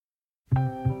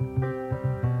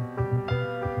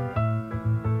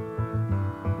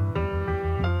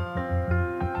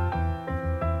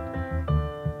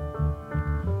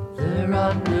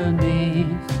underneath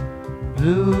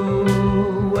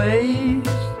blue waves,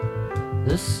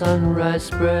 the sunrise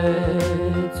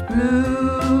spreads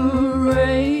blue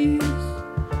rays,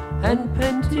 and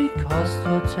Pentecost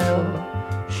Hotel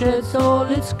sheds all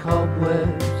its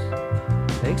cobwebs.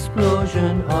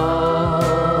 Explosion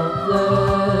of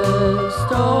the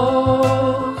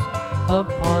stars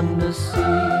upon the sea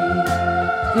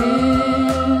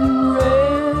in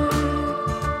red,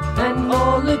 and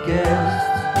all the guests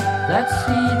that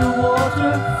see the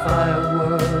water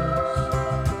fireworks.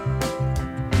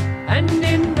 And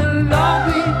in the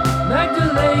lobby,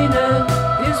 Magdalena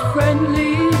is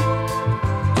friendly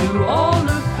to all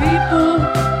the people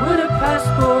with a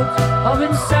passport of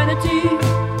insanity.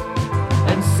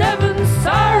 And 7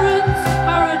 sirens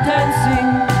are dancing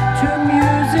to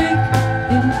music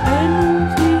in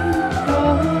Pentecost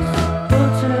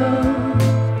Hotel.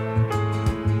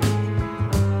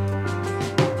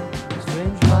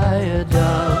 Strange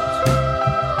viaduct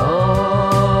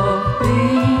of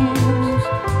beams,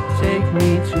 take me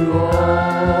to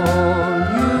all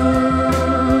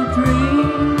your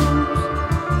dreams,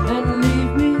 and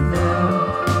leave me there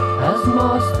as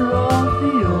master of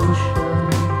the ocean.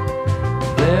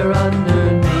 There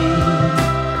underneath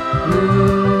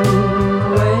blue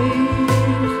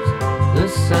waves, the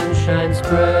sunshine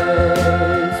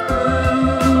spreads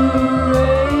blue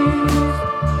rays,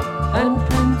 and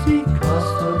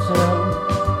Pentecost Hotel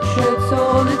sheds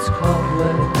all its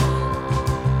cobwebs.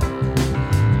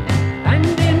 And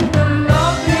in the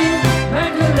lobby,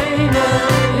 Magdalena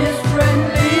is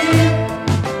friendly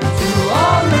to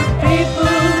all the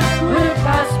people with a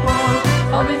passport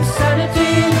of insanity.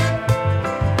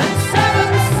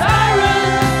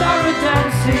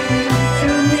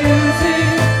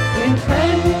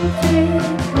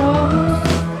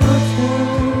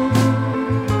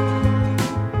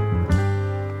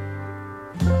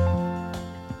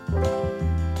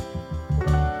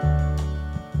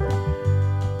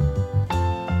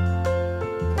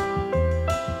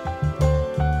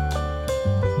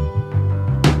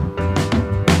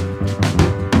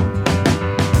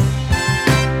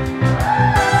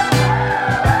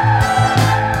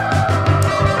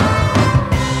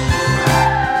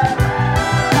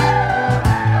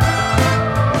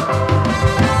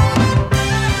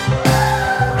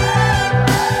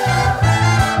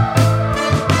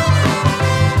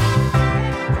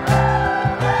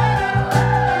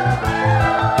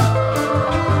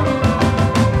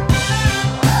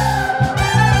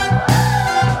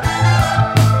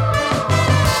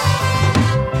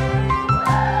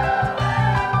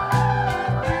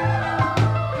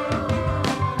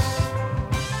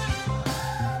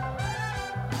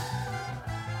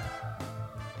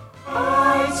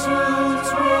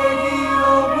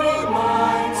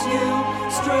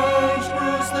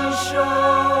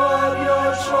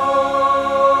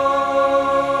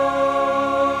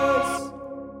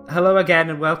 Hello again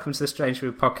and welcome to the Strange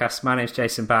Brew podcast. My name's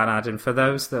Jason Barnard, and for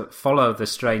those that follow the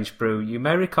Strange Brew, you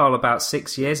may recall about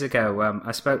 6 years ago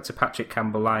I spoke to Patrick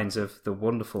Campbell-Lyons of the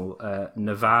wonderful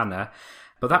Nirvana,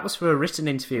 but that was for a written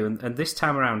interview, and this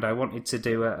time around I wanted to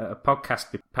do a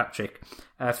podcast with Patrick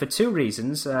for 2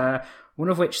 reasons, one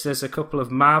of which there's a couple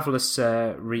of marvellous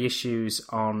reissues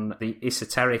on the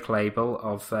Esoteric label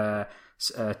of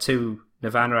 2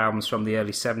 Nirvana albums from the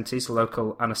early 70s,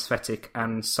 Local Anesthetic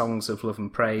and Songs of Love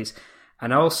and Praise.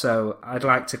 And also, I'd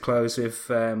like to close with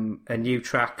a new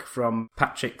track from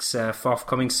Patrick's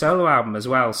forthcoming solo album as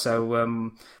well.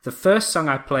 So the first song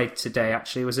I played today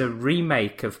actually was a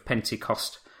remake of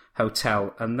Pentecost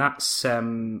Hotel, and that's a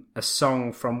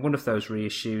song from one of those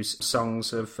reissues,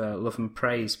 Songs of Love and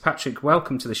Praise. Patrick,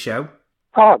 welcome to the show.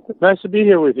 Oh, nice to be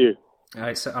here with you.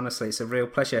 Honestly, it's a real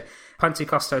pleasure.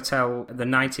 Pentecost Hotel, the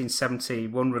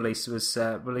 1971 release, was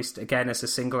released again as a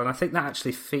single, and I think that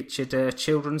actually featured a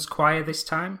children's choir this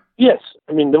time. Yes,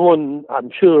 I mean, the one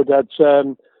I'm sure that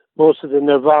most of the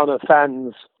Nirvana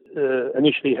fans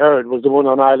initially heard was the one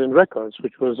on Island Records,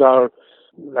 which was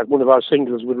one of our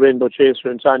singles with Rainbow Chaser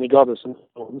and Tiny Goddess and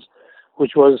Stones,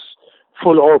 which was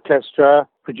full orchestra,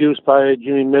 produced by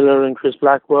Jimmy Miller and Chris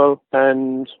Blackwell,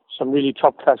 and some really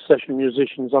top-class session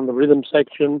musicians on the rhythm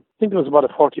section. I think there was about a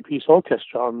 40-piece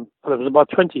orchestra and there was about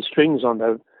 20 strings on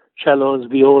there, cellos,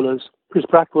 violas. Chris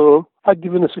Blackwell had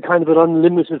given us a kind of an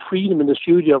unlimited freedom in the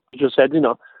studio. He just said,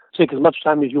 take as much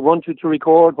time as you want to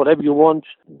record, whatever you want.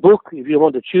 Book, if you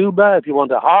want a tuba, if you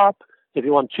want a harp, if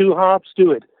you want 2 harps,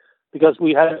 do it. Because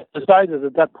we had decided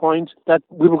at that point that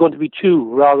we were going to be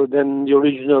 2 rather than the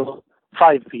original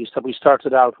 5-piece that we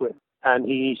started out with. And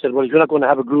he said, well, if you're not going to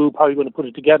have a group, how are you going to put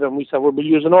it together? And we said, well, we'll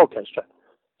use an orchestra.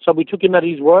 So we took him at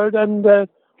his word, and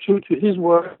true to his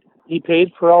word, he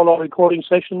paid for all our recording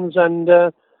sessions, and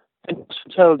to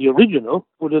tell the original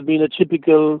would have been a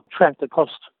typical track that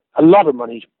cost a lot of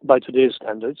money by today's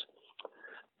standards.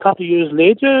 A couple of years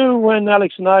later, when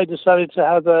Alex and I decided to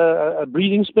have a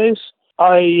breathing space,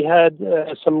 I had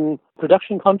some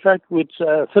production contract with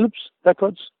Philips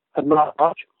Records at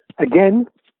March. Again,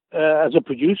 as a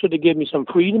producer, they gave me some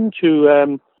freedom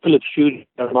to Philips Studio.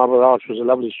 Marble Arch was a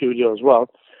lovely studio as well.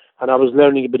 And I was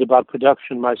learning a bit about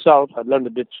production myself. I'd learned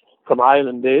a bit from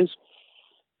Island days.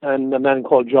 And a man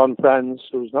called John Franz,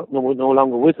 who's no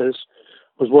longer with us,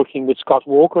 was working with Scott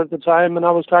Walker at the time, and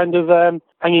I was kind of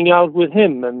hanging out with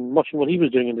him and watching what he was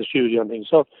doing in the studio and things.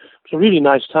 So it was a really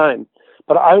nice time.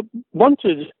 But I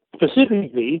wanted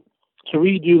specifically to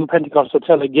redo Pentecost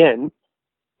Hotel again,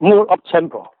 more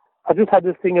up-tempo. I just had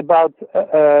this thing about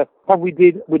what we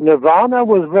did with Nirvana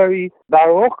was very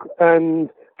baroque and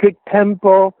strict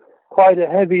tempo, quite a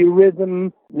heavy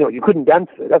rhythm. No, you couldn't dance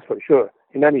to it, that's for sure,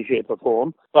 in any shape or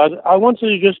form. But I wanted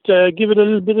to just give it a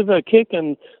little bit of a kick,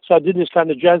 and so I did this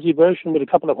kind of jazzy version with a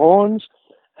couple of horns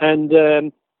and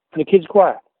a kids'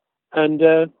 choir. And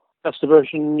that's the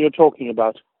version you're talking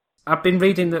about. I've been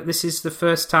reading that this is the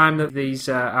first time that these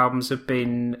albums have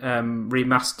been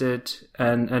remastered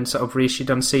and sort of reissued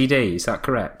on CD. Is that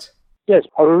correct? Yes,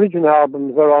 our original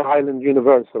albums were on Island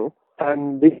Universal,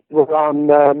 and these were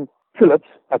on Philips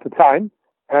at the time.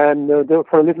 And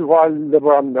for a little while they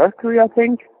were on Mercury, I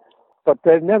think. But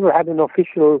they've never had an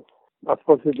official, I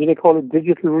suppose, did they call it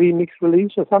digital remix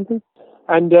release or something?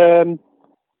 And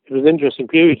it was an interesting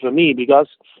period for me because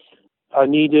I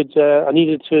needed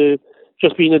to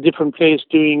just be in a different place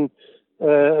doing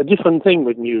a different thing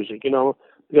with music,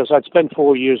 because I'd spent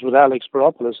 4 years with Alex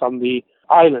Paropoulos on the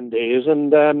Island days,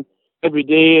 and every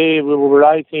day we were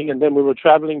writing, and then we were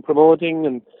traveling, promoting,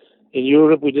 and in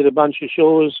Europe we did a bunch of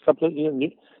shows a couple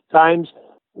of times.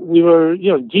 We were,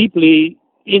 deeply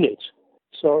in it.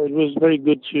 So it was very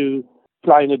good to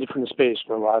fly in a different space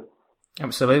for a while.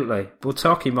 Absolutely. We'll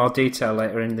talk in more detail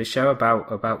later in the show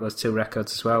about those two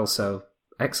records as well, so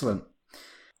excellent.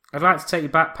 I'd like to take you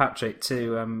back, Patrick,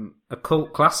 to a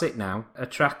cult classic now, a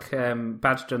track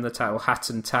badged under the title Hat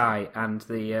and Tie, and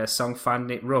the song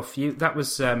Finding It Rough. That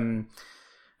was a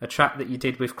track that you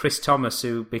did with Chris Thomas,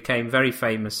 who became very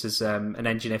famous as an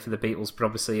engineer for the Beatles, but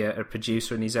obviously a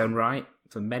producer in his own right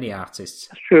for many artists.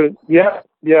 That's true, yeah.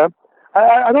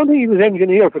 I don't think he was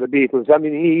engineer for the Beatles. I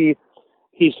mean,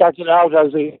 he started out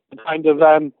as a kind of...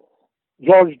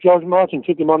 George Martin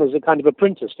took him on as a kind of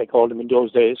apprentice, they called him in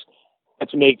those days,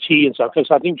 to make tea and stuff.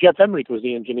 Because I think Jeff Emerick was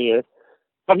the engineer.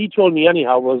 What he told me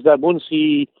anyhow was that once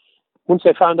they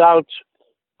found out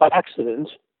by accident,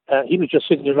 he was just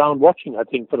sitting around watching, I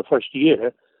think, for the first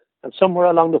year, and somewhere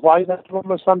along the White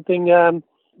Album or something,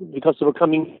 because they were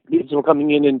coming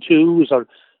in twos, or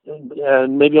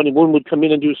maybe only one would come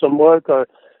in and do some work,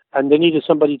 and they needed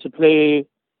somebody to play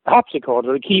a harpsichord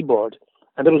or a keyboard,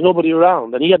 and there was nobody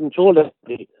around, and he hadn't told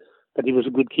anybody that he was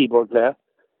a good keyboard player.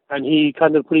 And he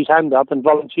kind of put his hand up and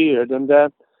volunteered, and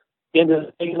he ended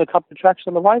up taking a couple of tracks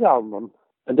on the White Album.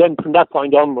 And then from that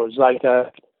point onwards, I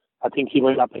think he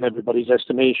went up in everybody's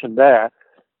estimation there.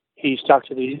 He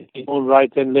started his own right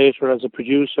then later as a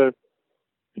producer.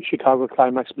 Chicago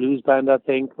Climax Blues Band, I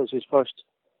think, was his first.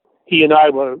 He and I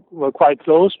were quite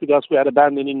close because we had a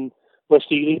band in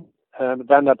West Ealing, a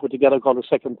band I put together called The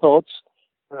Second Thoughts,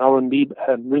 R&B,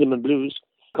 Rhythm and Blues.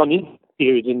 Gone into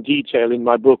it in detail in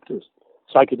my book,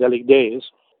 Psychedelic Days.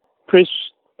 Chris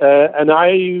and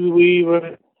I,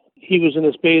 he was in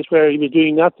a space where he was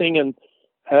doing nothing, and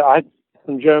I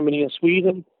from Germany and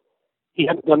Sweden. He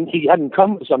hadn't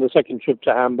come with us on the second trip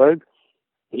to Hamburg.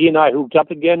 He and I hooked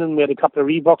up again, and we had a couple of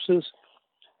Reeboxes,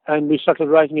 and we started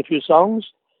writing a few songs.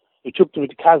 We took them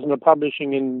to Kasner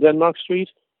Publishing in Denmark Street,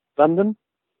 London.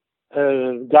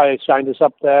 Guy signed us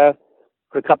up there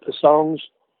for a couple of songs.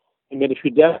 We made a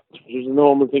few demos, which was a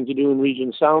normal thing to do in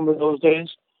Regent Sound in those days.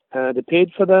 They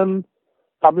paid for them,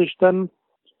 published them.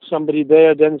 Somebody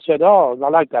there then said, "Oh, I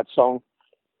like that song,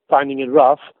 Finding It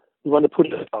Rough. We want to put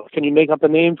it out. Can you make up a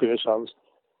name for yourselves?"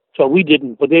 So we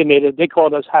didn't, but they made it. They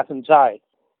called us Hat and Tie.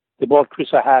 They bought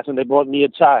Chris a hat and they bought me a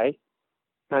tie.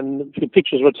 And a few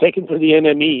pictures were taken for the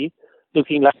NME,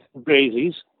 looking like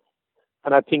crazies.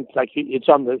 And I think it's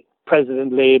on the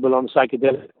President label on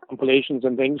psychedelic compilations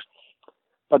and things.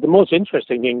 But the most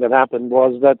interesting thing that happened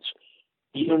was that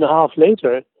a year and a half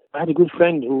later, I had a good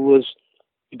friend who was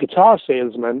a guitar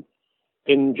salesman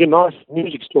in Jim Martin's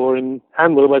music store in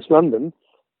Hanwell, West London.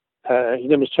 His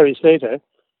name was Terry Slater,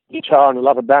 guitar and a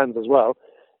lot of bands as well.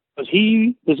 But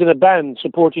he was in a band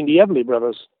supporting the Everly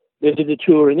Brothers. They did a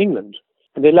tour in England.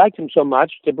 And they liked him so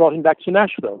much, they brought him back to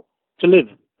Nashville to live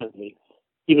with me.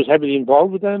 he was heavily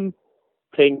involved with them,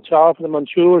 playing guitar for them on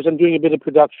tours and doing a bit of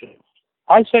production.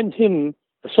 I sent him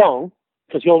a song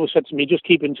because he always said to me, just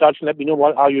keep in touch and let me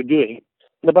know how you're doing.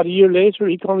 And about a year later,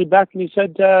 he called me back and he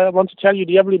said, I want to tell you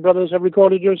the Everly Brothers have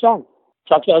recorded your song.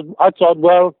 So I thought,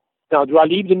 well, now, do I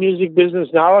leave the music business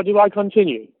now or do I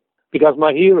continue? Because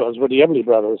my heroes were the Everly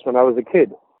Brothers when I was a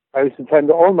kid. I used to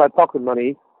spend all my pocket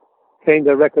money playing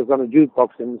their records on a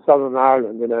jukebox in Southern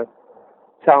Ireland in a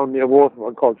town near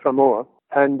Waterford called Tremoor.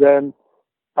 And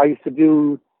I used to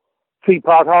do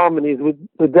 3-part harmonies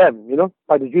with them,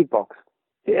 by the jukebox.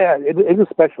 Yeah, it was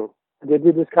special. They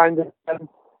did this kind of,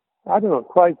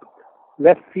 quite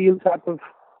left field type of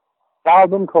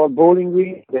album called Bowling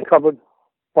Green. They covered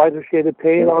Whiter Shade of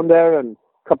Pale on there and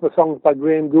a couple of songs by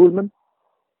Graham Gouldman.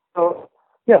 So,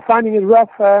 yeah, Finding It Rough,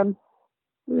 an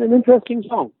interesting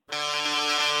song.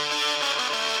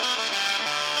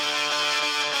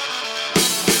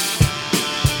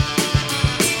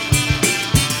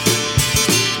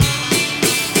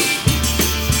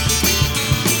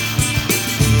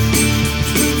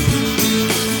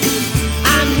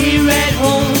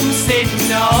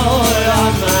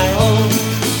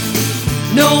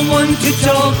 No one to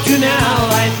talk to now,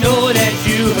 I know that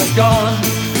you have gone.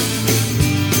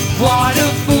 What a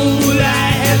fool I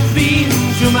have been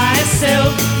to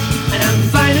myself, and I'm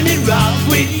finding it rough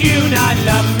with you not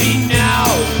loving me now.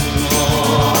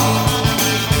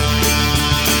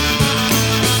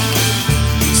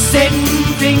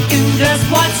 Sitting thinking just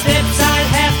what steps I'd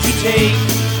have to take.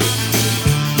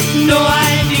 No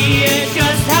idea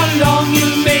just how long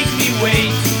you'll make me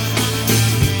wait.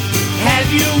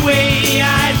 Have your way,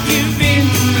 I'd give in,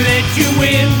 let you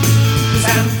win. 'Cause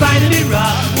I'm finding it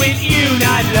rough with you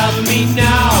not loving me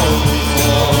now.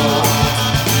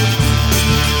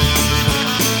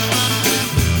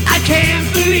 I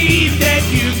can't believe that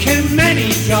you can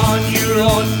manage on your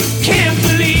own. Can't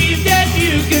believe that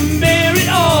you can bear it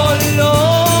all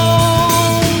alone.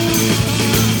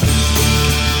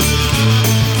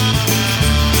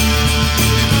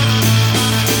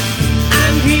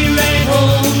 I'm here at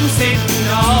home sitting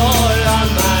all on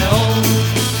my own.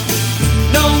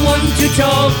 No one to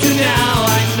talk to now,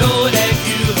 I know that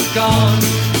you have gone.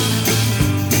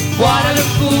 What a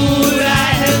fool I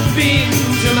have been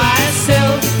to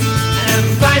myself, and I'm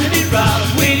finding it rough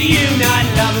with you not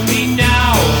loving me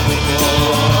now.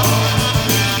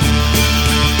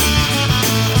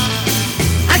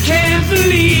 I can't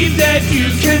believe that you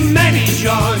can manage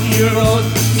on your own.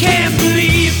 Can't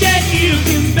believe that you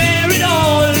can bear it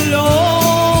all alone.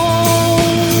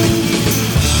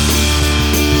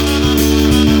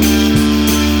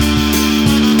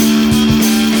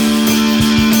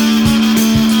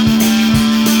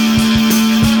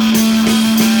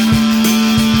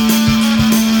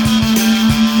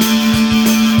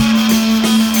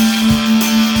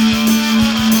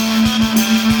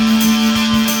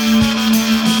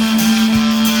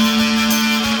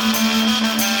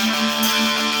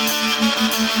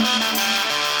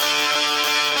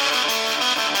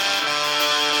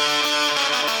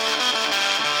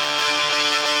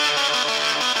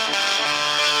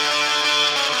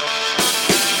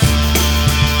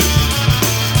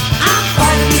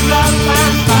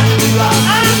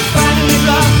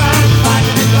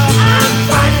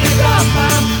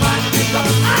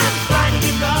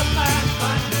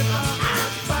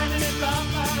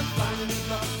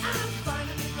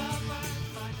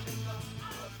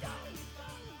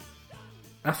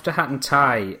 After Hat and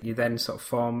Tie, you then sort of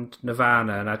formed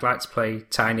Nirvana, and I'd like to play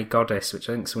Tiny Goddess, which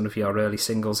I think is one of your early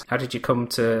singles. How did you come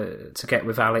to get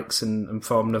with Alex and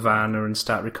form Nirvana and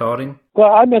start recording?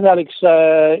 Well, I met Alex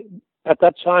at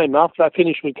that time, after I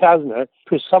finished with Kasner.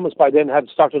 Chris Thomas by then had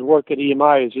started work at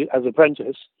EMI as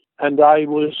apprentice, and I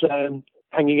was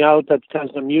hanging out at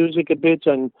Kasner Music a bit,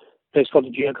 and a place called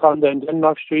the Gioconda in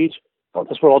Denmark Street.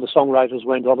 That's where all the songwriters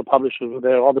went, all the publishers were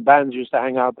there, all the bands used to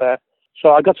hang out there.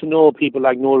 So I got to know people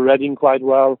like Noel Redding quite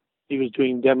well. He was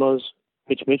doing demos.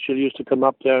 Mitch Mitchell used to come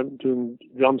up there doing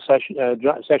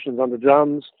sessions on the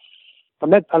drums. I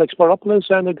met Alex Paropoulos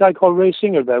and a guy called Ray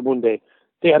Singer there one day.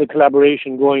 They had a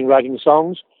collaboration going, writing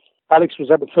songs. Alex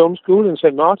was at the film school in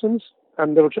St. Martin's,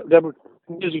 and they were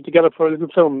music together for a little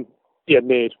film he had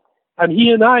made. And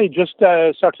he and I just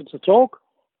started to talk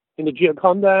in the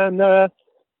Gioconda, and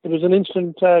it was an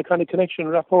instant kind of connection,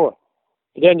 rapport.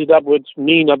 It ended up with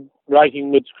me not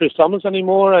writing with Chris Thomas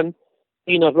anymore, and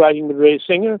me not writing with Ray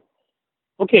Singer.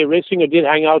 Okay, Ray Singer did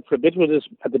hang out for a bit with us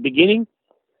at the beginning,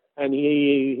 and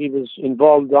he was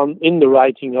involved in the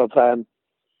writing of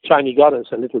Tiny Goddess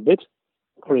a little bit,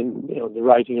 or in the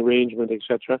writing arrangement,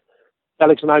 etc.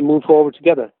 Alex and I moved forward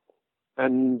together,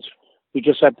 and we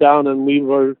just sat down and we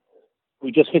were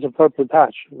we just hit a purple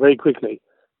patch very quickly.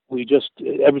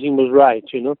 Everything was right,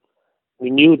 We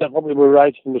knew that what we were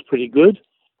writing was pretty good.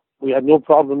 We had no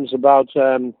problems about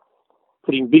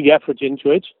putting big effort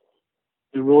into it.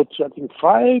 We wrote, I think,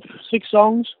 5, 6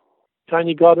 songs.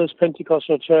 Tiny Goddess, Pentecost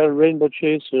Hotel, Rainbow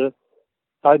Chaser,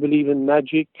 I Believe in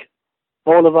Magic,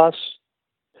 All of Us.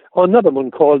 Oh, another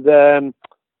one called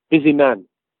Busy Man.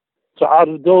 So out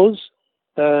of those,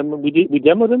 we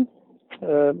demoed them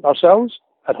ourselves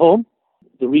at home.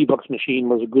 The Revox machine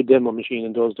was a good demo machine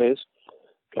in those days.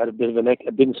 Got a bit of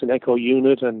a Benson Echo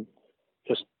unit and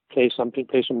just play some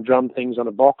drum things on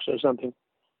a box or something.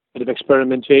 Bit of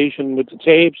experimentation with the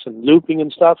tapes and looping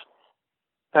and stuff.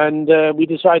 And we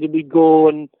decided we'd go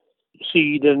and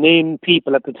see the named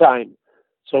people at the time.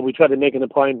 So we tried to make an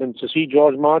appointment to see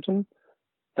George Martin,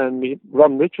 and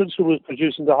Ron Richards, who was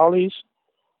producing the Hollies,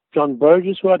 John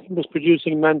Burgess, who I think was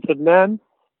producing Manfred Mann,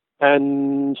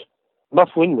 and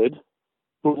Muff Winwood,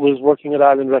 who was working at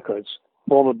Island Records,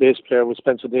 former bass player with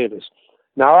Spencer Davis.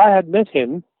 Now, I had met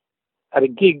him at a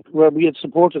gig where we had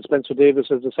supported Spencer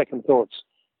Davis as the Second Thoughts.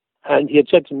 And he had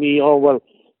said to me, oh, well,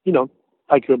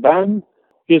 like your band,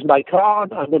 here's my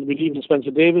card. I'm going to be leaving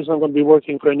Spencer Davis. I'm going to be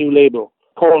working for a new label.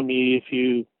 Call me if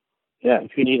you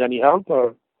need any help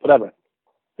or whatever.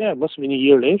 Yeah, it must have been a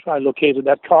year later. I located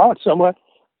that card somewhere.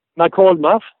 And I called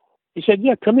Muff. He said,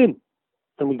 yeah, come in.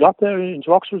 And we got there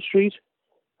into Oxford Street.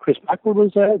 Chris Backward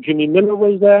was there. Jimmy Miller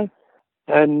was there.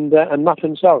 And Muff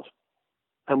himself.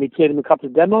 And we played him a couple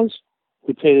of demos.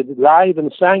 We played it live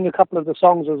and sang a couple of the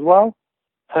songs as well.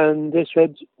 And they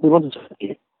said, we want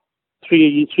to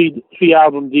three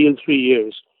album deal, 3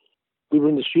 years. We were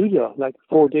in the studio like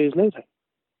 4 days later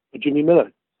with Jimmy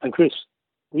Miller and Chris.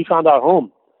 We found our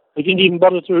home. We didn't even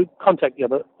bother to contact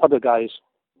the other guys.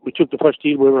 We took the first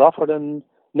deal we were offered and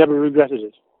never regretted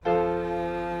it.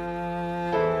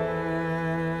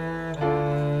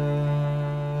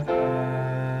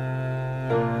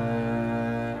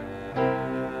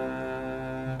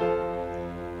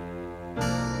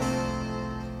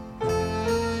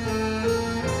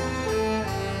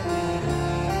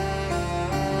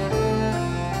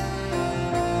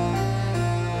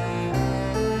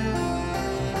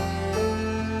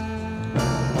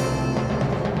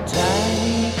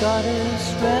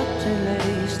 Goddess wrapped in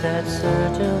lace, that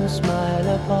certain smile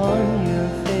upon your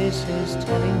face is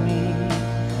telling me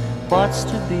what's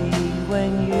to be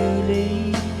when you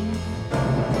leave.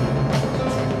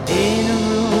 In a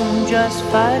room just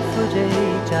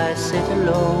 5'8", I sit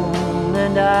alone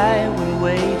and I will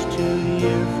wait to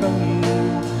hear from you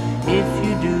if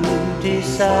you do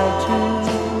decide to.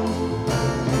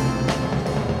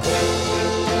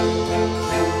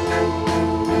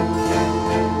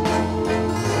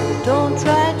 Don't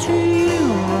try to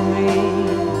humor me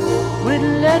with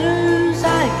letters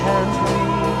I can't read.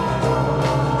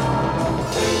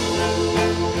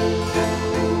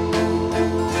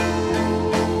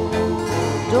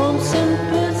 Don't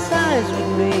sympathize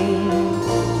with me.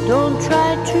 Don't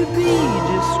try to be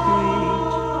discreet.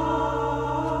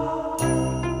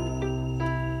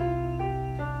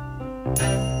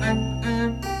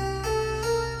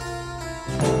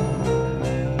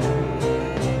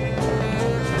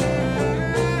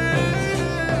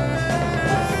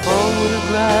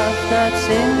 That's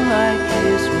in my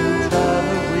case will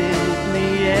travel with me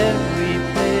every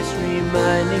place,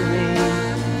 reminding me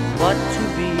what to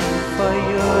be for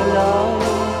your love.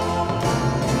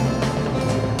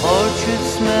 Orchard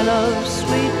smell of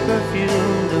sweet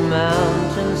perfume, the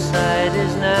mountainside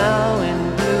is now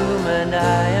in bloom, and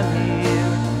I am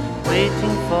here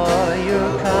waiting for your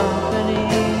company.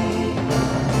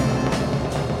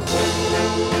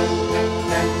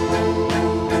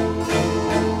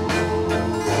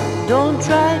 Don't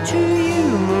try to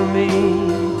humor me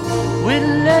with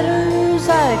letters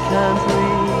I can't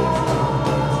read.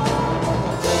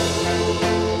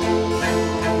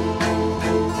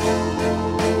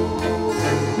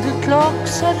 The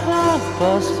clock's at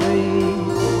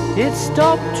 3:30. It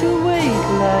stopped to wait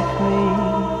like me.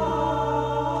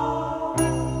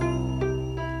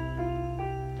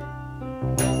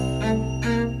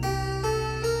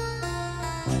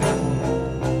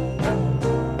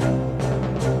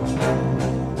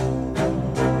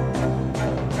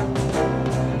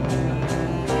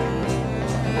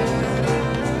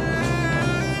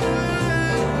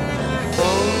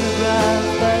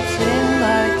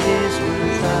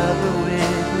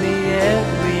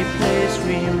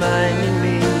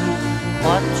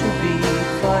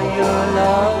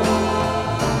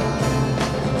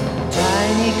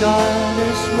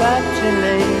 Goddess wrapped in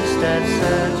lace, that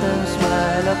certain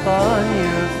smile upon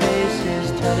your face is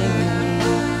telling me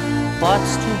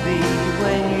what's to be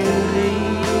when you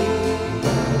leave.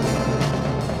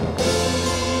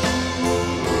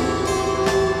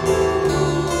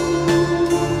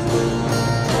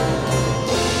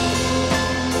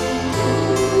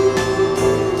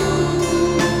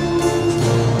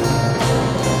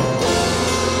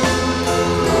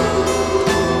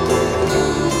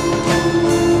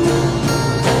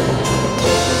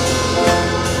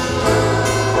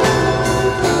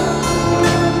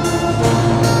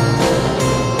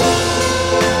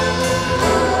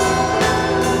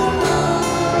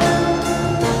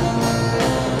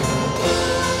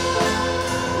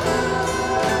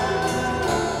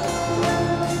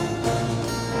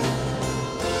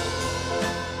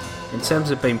 In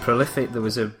terms of being prolific, there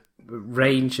was a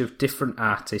range of different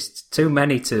artists, too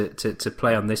many to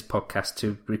play on this podcast,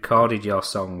 who recorded your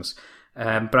songs.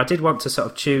 But I did want to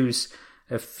sort of choose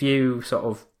a few sort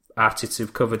of artists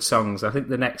who've covered songs. I think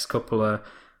the next couple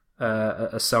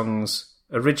are songs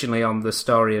originally on the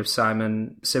Story of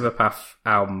Simon Simmerpath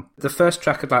album. The first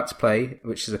track I'd like to play,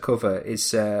 which is a cover,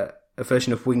 is a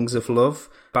version of Wings of Love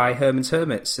by Herman's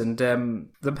Hermits, and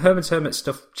the Herman's Hermits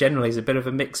stuff generally is a bit of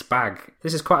a mixed bag.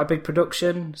 This is quite a big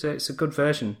production, so it's a good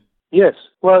version. Yes,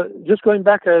 well, just going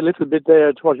back a little bit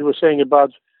there to what you were saying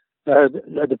about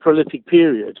the prolific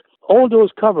period, all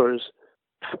those covers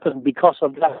happened because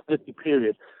of that prolific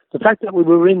period. The fact that we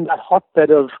were in that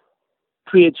hotbed of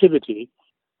creativity,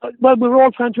 well, we were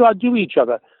all trying to outdo each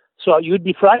other, so you'd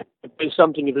be frightened to play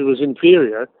something if it was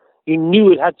inferior. You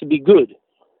knew it had to be good.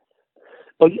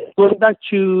 But going back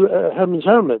to Herman's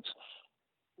Hermits,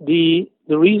 the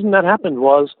reason that happened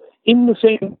was in the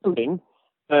same building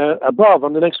above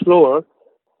on the next floor,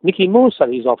 Mickey Morse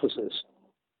had his offices,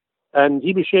 and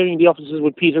he was sharing the offices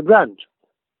with Peter Grant.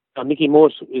 Now, Mickey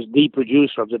Morse is the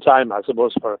producer of the time, I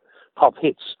suppose, for pop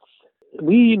hits.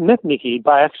 We met Mickey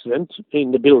by accident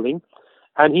in the building,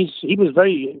 and he was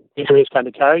very serious kind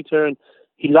of character, and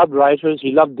he loved writers,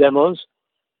 he loved demos.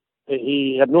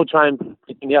 He had no time for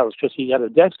anything else, just he had a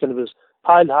desk and it was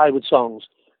piled high with songs.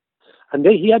 And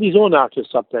he had his own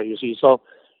artists up there, you see. So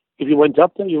if you went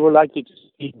up there, you were likely to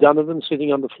see Donovan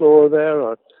sitting on the floor there,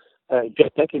 or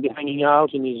Jeff Beck would be hanging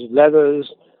out in his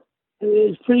leathers.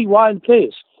 It's a pretty wild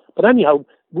place. But anyhow,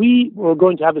 we were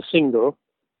going to have a single,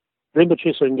 Rainbow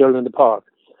Chaser and Girl in the Park.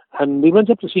 And we went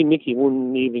up to see Mickey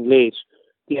one evening late,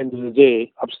 at the end of the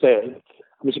day, upstairs. And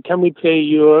we said, can we play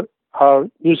our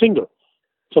new single?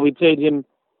 So we played him,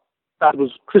 that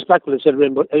was Chris Blackwell had said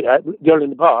Girl in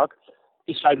the Park,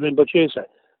 he said Rainbow Chaser.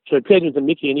 So I played him to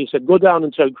Mickey and he said, go down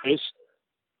and tell Chris,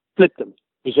 split them.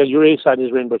 He said, your A side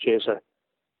is Rainbow Chaser,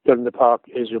 Girl in the Park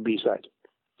is your B side.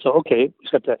 So okay,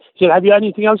 except that. He said, have you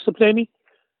anything else to play me?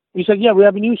 He said, yeah, we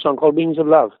have a new song called Wings of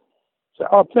Love. I said,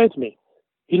 oh, play it to me.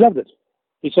 He loved it.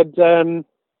 He said, do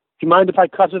you mind if I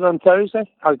cut it on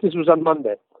Thursday? This was on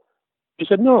Monday. He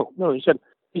said, no.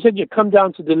 He said, you come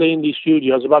down to Delaney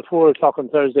Studios about 4 o'clock on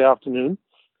Thursday afternoon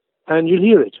and you'll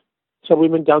hear it. So we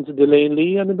went down to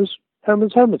Delaney and it was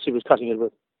Herman's Hermits he was cutting it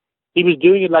with. He was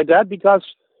doing it like that because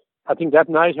I think that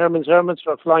night Herman's Hermits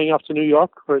were flying off to New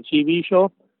York for a TV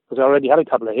show, because I already had a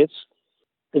couple of hits.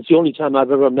 It's the only time I've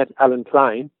ever met Alan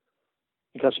Klein,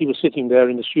 because he was sitting there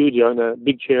in the studio in a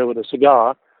big chair with a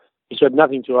cigar. He said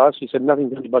nothing to us. He said nothing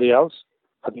to anybody else.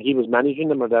 I think he was managing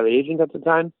them or their agent at the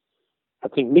time. I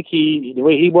think Mickey, the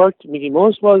way he worked, Mickey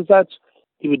Morse, was that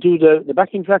he would do the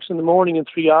backing tracks in the morning in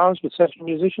 3 hours with session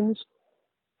musicians.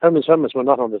 Herman's Hermits were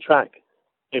not on the track.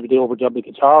 Maybe they overdubbed the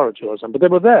guitar or two or something, but they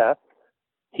were there.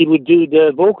 He would do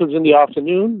the vocals in the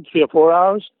afternoon, 3 or 4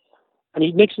 hours, and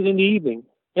he'd mix it in the evening.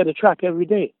 He had a track every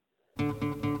day.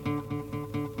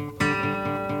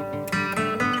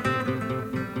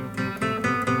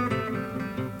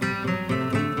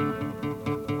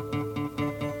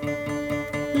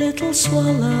 Little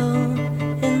swallow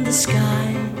in the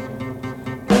sky,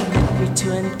 permit me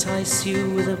to entice you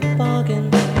with a bargain.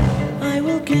 I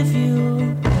will give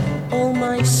you all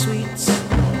my sweets,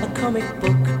 a comic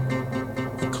book,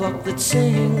 a clock that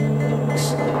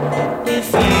sings.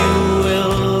 If you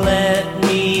will let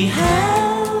me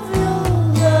have your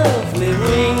lovely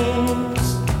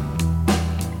wings.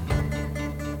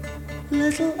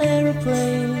 Little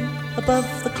aeroplane above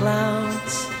the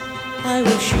clouds, I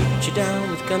will shoot you down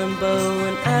with gun and bow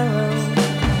and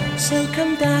arrow. So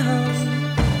come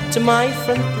down to my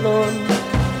front lawn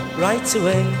right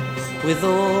away with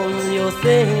all your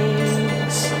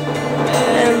things,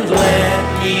 and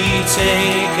let me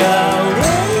take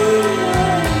away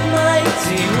your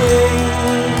mighty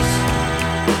wings.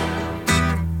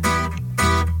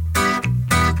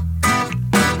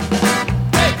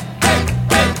 Hey, hey, hey,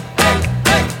 hey, hey,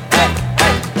 hey, hey,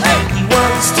 hey. He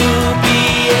wants to be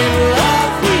in love.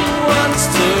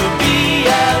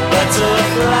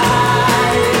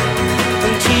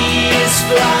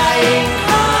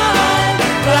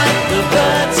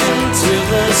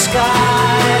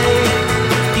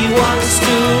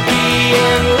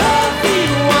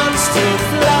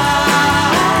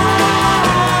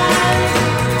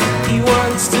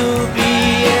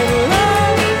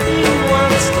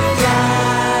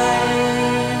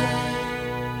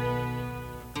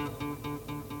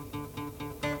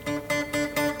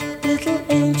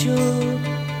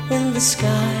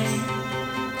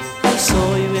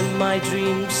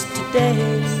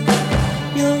 day.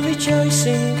 You're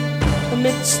rejoicing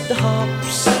amidst the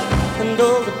harps and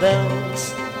all the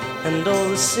bells and all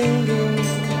the singing.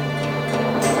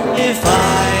 If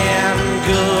I am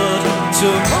good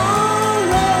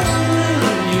tomorrow,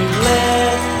 will you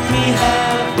let me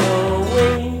have your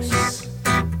wings?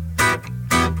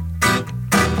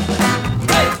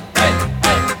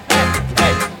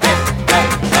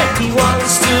 He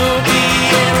wants to be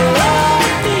in love,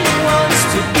 he wants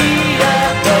to be a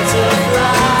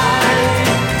butterfly,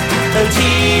 and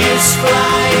he is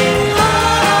flying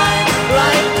high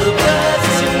like the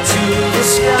birds into the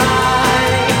sky.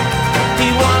 He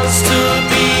wants to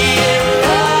be in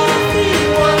love, he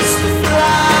wants to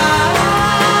fly.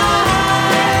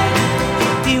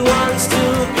 He wants to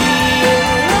be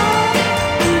in love,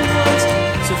 he wants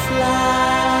to fly.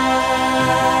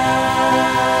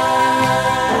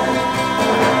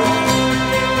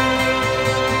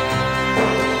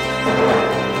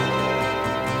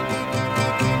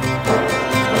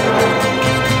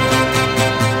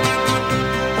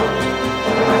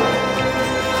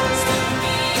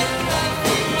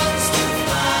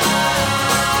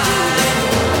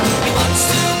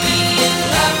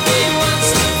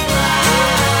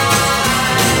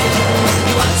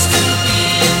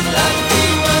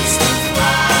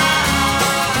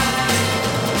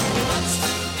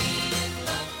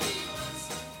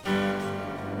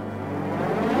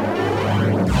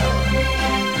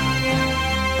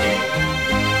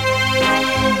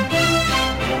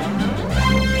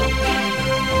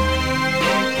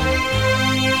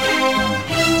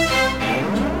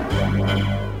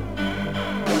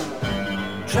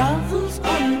 Travels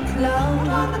on a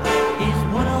cloud is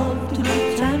one of the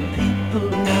good time people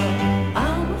now.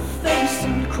 I'm a face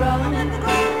in the crowd,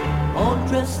 all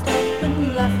dressed up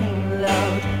and laughing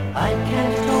loud. I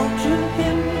can't talk to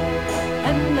him,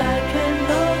 and I can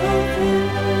love him.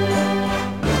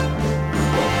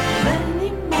 Many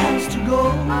miles to go,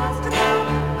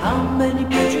 how many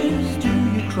bridges do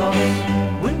you cross?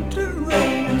 Winter,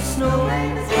 rain and snow,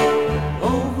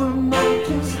 over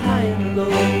mountains high and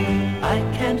low. I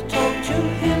can't talk to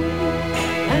him,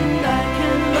 and I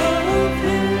can love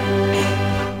him.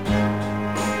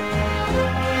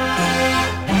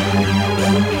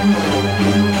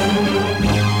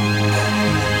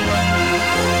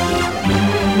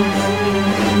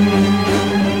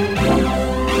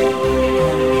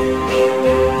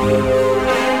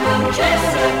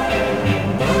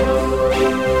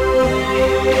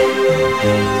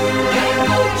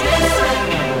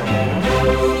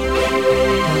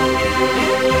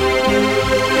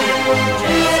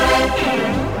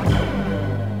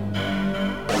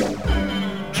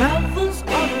 Travels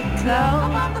on a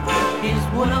cloud is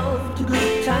one of the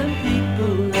good time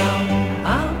people now.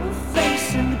 I'm a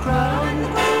face in the crowd,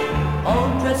 all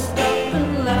dressed up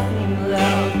and laughing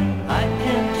loud. I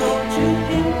can talk to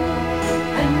him,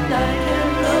 and I can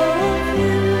love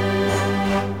him.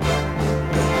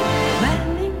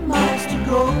 Many miles to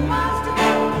go,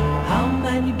 how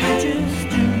many bridges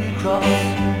do you cross?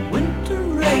 Winter,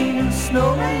 rain and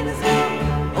snow,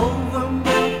 over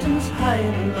mountains high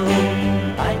and low.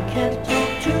 I can't talk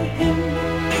to him,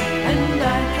 and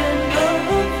I can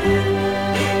love him.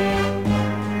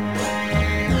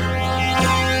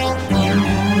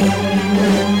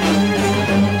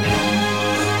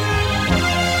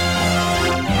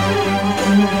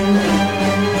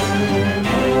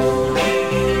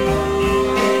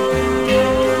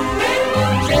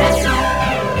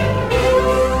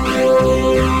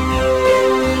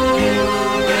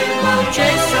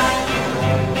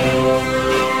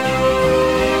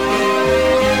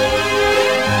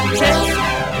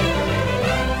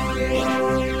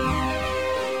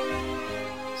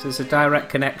 So there's a direct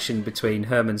connection between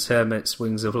Herman's Hermits,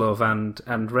 Wings of Love and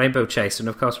Rainbow Chaser. And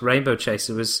of course, Rainbow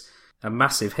Chaser was a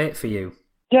massive hit for you.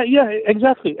 Yeah,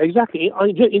 exactly. In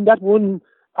that 1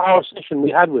 hour session we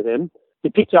had with him, he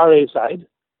picked our A side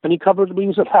and he covered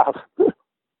Wings of Love.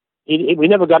 We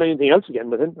never got anything else again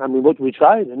with him. I mean, we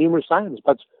tried numerous times,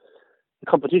 but the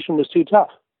competition was too tough.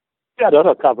 We had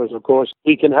other covers, of course.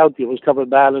 We Can Help You was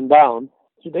covered by Alan Bound.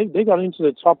 So they got into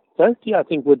the top 30, I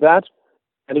think, with that.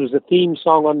 And it was a theme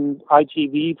song on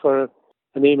ITV for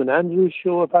the Name and Andrews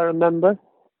show, if I remember.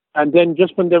 And then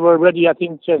just when they were ready, I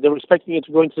think they were expecting it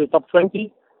to go into the top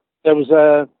 20, there was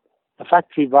a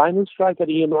factory vinyl strike at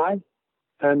EMI.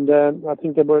 And I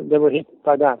think they were hit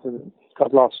by that and it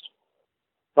got lost.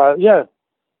 But yeah,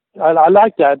 I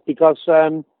like that because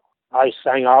I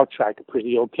sang our track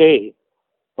pretty okay.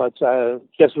 But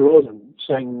Jess Roden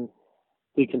sang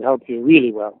We Can Help You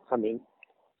really well. I mean,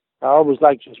 I always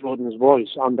liked Jess Roden's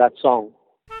voice on that song.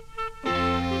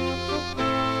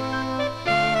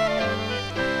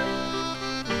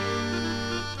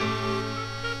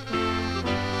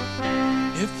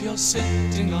 If you're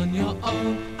sitting on your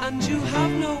own and you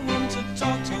have no one to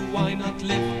talk to, why not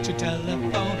lift your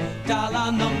telephone, dial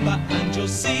our number and you'll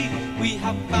see we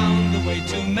have found a way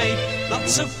to make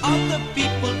lots of other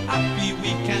people happy.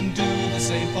 We can do the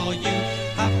same for you.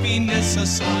 Happiness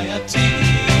Society.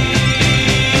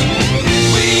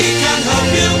 We can help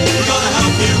you, we're gonna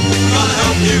help you, we're gonna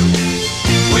help you.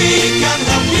 We can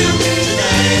help you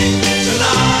today,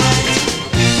 tonight.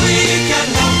 We can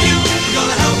help you, we're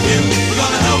gonna help you, we're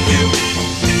gonna help you.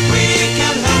 We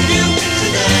can help you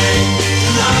today,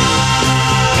 tonight.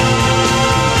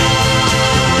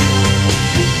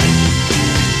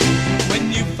 When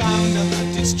you found out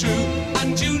that it's true,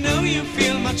 and you know you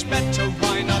feel much better,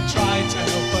 why not try to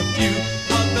help a few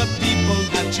other people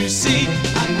that you see?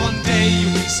 And one day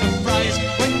you'll be surprised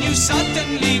when you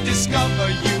suddenly discover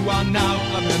you are now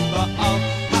a member of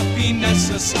Happiness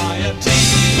Society.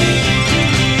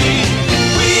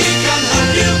 We can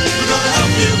help you, we're gonna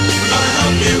help you, we're gonna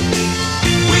help you.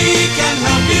 We can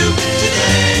help you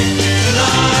today,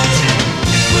 tonight.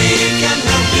 We can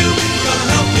help you, we're gonna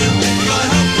help you, we're gonna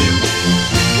help you.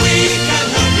 We can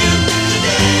help you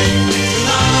today,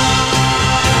 tonight.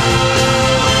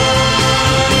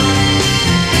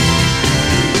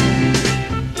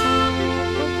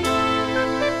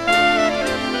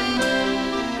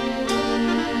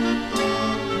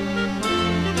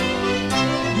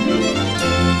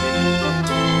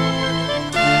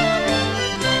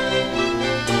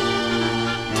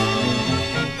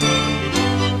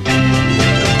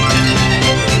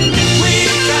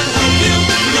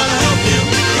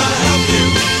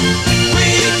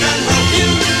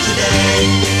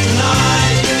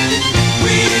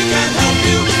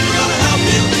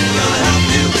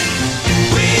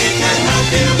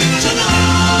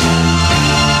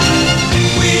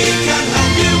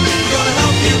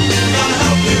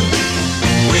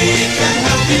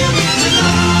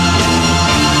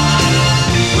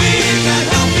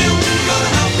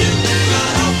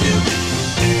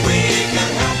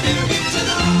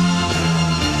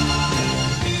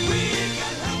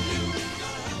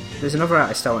 There's another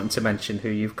artist I wanted to mention who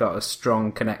you've got a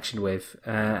strong connection with,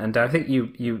 and I think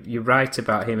you write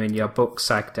about him in your book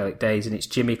Psychedelic Days, and it's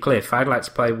Jimmy Cliff. I'd like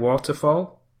to play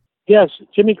Waterfall. Yes,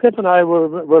 Jimmy Cliff and I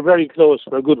were very close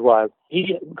for a good while.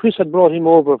 Chris had brought him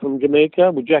over from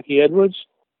Jamaica with Jackie Edwards.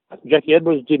 Jackie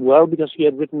Edwards did well because he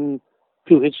had written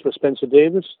 2 hits for Spencer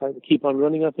Davis, Keep On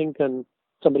Running, I think, and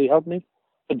Somebody Help Me.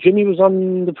 But Jimmy was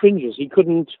on the fringes. He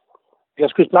couldn't,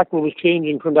 because Chris Blackmore was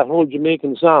changing from that whole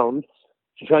Jamaican sound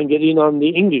to try and get in on the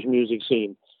English music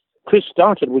scene. Chris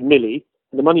started with Millie,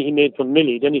 and the money he made from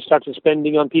Millie, then he started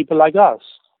spending on people like us,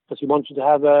 because he wanted to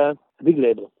have a big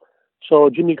label.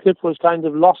 So Jimmy Cliff was kind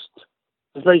of lost.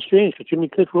 It's very strange, because Jimmy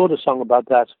Cliff wrote a song about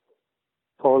that,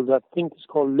 called, I think it's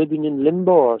called Living in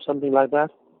Limbo, or something like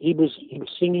that. He was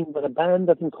singing with a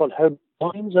band, I think, called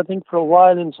Campbell-Lyons, I think, for a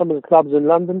while in some of the clubs in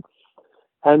London.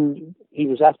 And he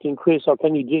was asking Chris, oh,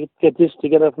 can you get this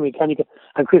together for me?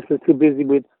 And Chris was too busy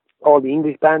with all the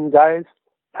English band guys.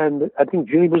 And I think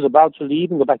Jimmy was about to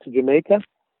leave and go back to Jamaica.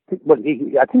 But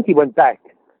I think he went back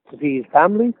to see his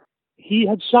family. He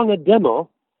had sung a demo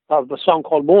of a song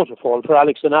called Waterfall for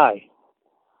Alex and I.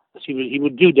 He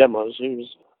would do demos. He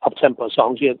was up-tempo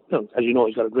songs. He had, as you know,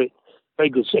 he's got a very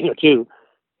good singer too.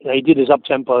 He did his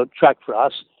up-tempo track for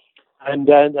us. And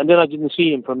then I didn't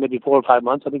see him for maybe 4 or 5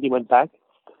 months. I think he went back.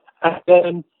 And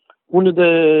then one of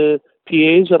the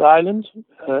PAs at Ireland,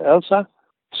 Elsa,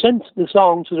 sent the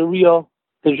song to the Rio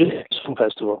de Janeiro Song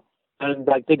Festival. And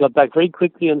they got back very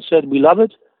quickly and said, we love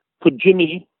it. Could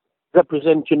Jimmy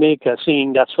represent Jamaica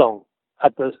singing that song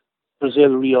at the Brazil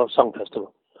Rio Song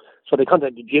Festival? So they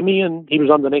contacted Jimmy, and he was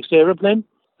on the next aeroplane.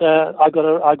 I got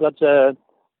a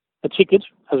ticket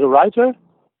as a writer.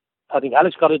 I think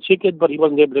Alex got a ticket, but he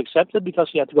wasn't able to accept it because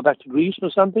he had to go back to Greece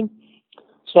or something.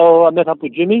 So I met up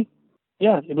with Jimmy.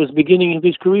 Yeah, it was the beginning of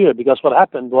his career, because what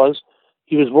happened was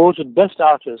he was voted best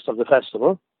artist of the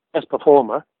festival, best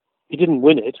performer. He didn't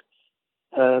win it.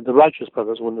 The Righteous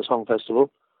Brothers won the song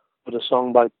festival with a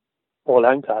song by Paul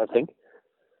Anka, I think.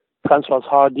 Françoise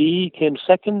Hardy came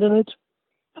second in it,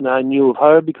 and I knew of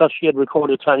her because she had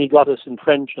recorded Tiny Goddess in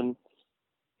French and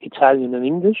Italian and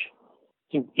English.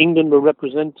 I think England were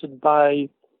represented by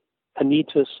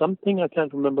Anita something, I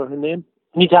can't remember her name.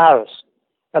 Anita Harris,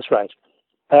 that's right.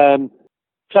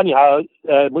 Anyhow,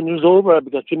 when it was over,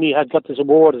 because Jimmy had got this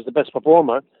award as the best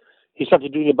performer, he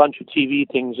started doing a bunch of TV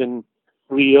things in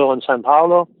Rio and Sao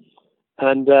Paulo,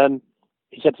 and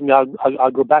he said to me,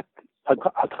 I'll go back, I'll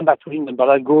come back to England, but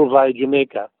I'll go via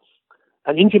Jamaica.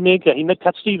 And in Jamaica, he met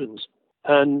Cat Stevens,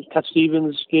 and Cat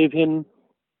Stevens gave him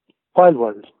Wild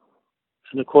World.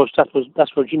 And of course,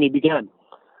 that's where Jimmy began.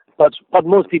 But what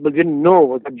most people didn't know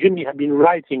was that Jimmy had been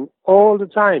writing all the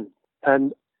time.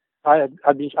 And I'd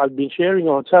been sharing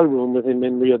a hotel room with him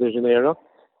in Rio de Janeiro,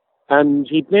 and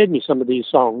he played me some of these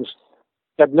songs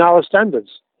that now are standards.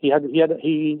 He had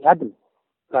them,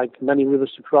 like Many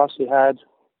Rivers to Cross. He had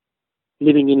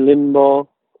Living in Limbo, a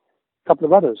couple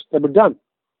of others. They were done.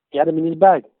 He had them in his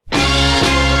bag.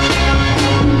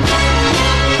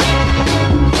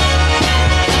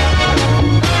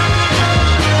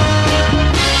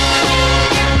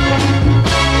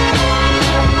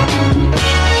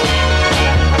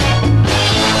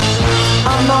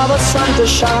 Another sun to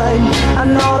shine,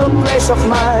 another place of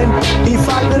mine. If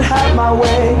I could have my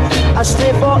way, I'd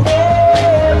stay forever.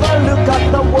 Look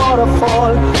at the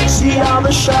waterfall, see how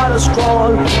the shadows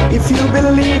crawl. If you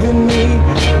believe in me,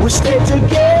 we'll stay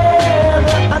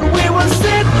together, and we will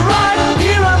sit right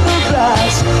here on the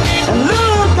grass and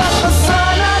look at the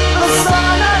sun, at the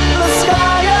sun, at the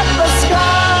sky, at the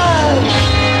sky.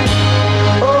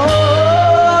 Oh,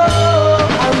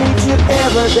 I'll meet you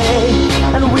every day,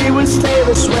 and we will stay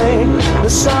this way. The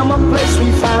summer place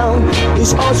we found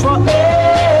is ours forever,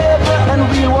 and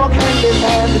we'll walk hand in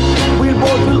hand. We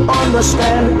both will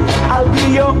understand. I'll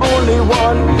be your only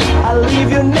one, I'll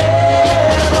leave you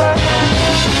never.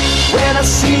 When I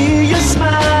see you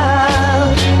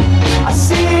smile, I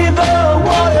see the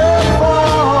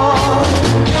waterfall.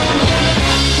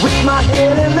 With my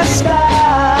head in the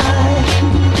sky,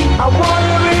 I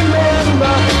wanna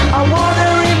remember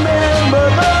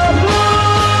the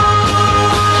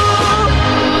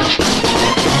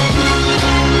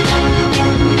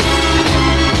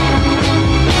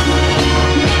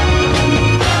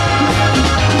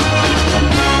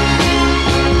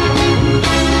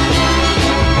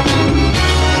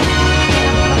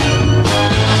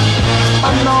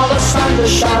another sun to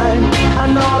shine,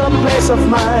 another place of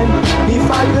mine.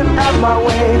 If I could have my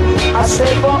way, I'd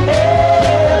stay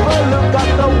forever. Look at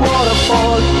the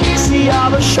waterfall, see how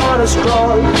the shadows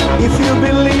crawl. If you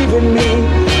believe in me,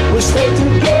 we'll stay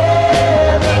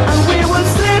together, and we will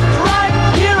sit right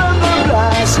here on the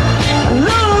grass and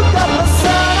look at the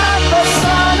sun, at the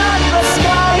sun, at the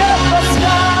sky, at the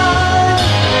sky.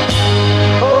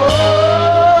 Oh,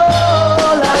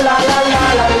 la la la la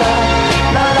la la.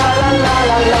 La la la la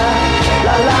la la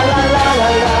la la la la la la la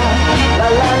la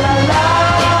la la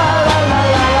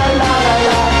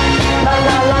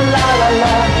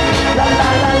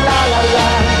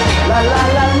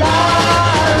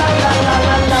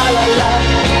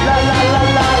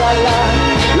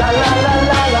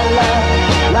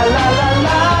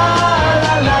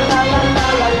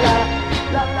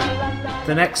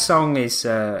The next song is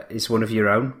one of your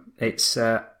own. It's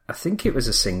I think it was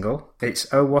a single. It's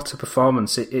Oh What a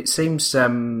Performance. It seems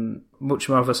much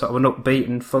more of a sort of an upbeat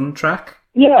and fun track.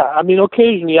 Yeah, I mean,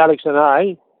 occasionally Alex and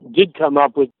I did come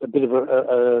up with a bit of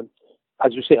a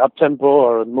as you say, up-tempo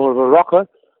or more of a rocker,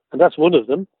 and that's one of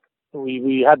them.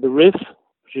 We had the riff,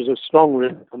 which is a strong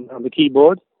riff on the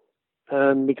keyboard,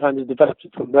 and we kind of developed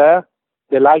it from there.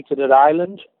 They liked it at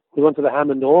Ireland. We wanted a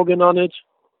Hammond organ on it,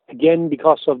 again,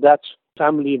 because of that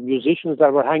family of musicians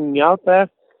that were hanging out there.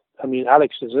 I mean,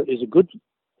 Alex is a good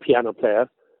piano player,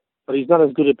 but he's not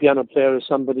as good a piano player as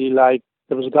somebody like,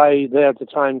 there was a guy there at the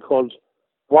time called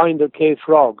Winder K.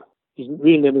 Frog. His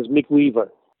real name is Mick Weaver.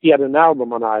 He had an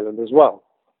album on Ireland as well,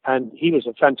 and he was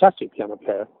a fantastic piano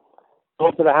player.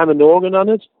 Wanted a Hammond organ on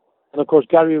it, and of course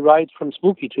Gary Wright from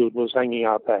Spooky Tooth was hanging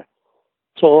out there.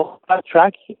 So that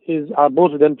track are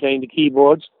both of them playing the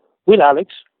keyboards with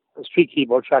Alex. There's 3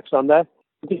 keyboard tracks on there.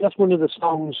 I think that's one of the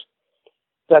songs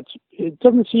that it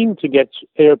doesn't seem to get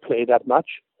airplay that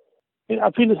much. I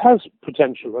feel it has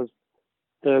potential.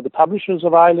 The publishers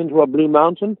of Ireland, who are Blue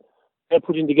Mountain, they're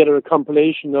putting together a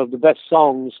compilation of the best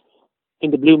songs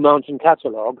in the Blue Mountain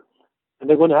catalogue, and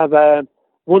they're going to have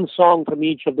one song from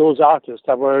each of those artists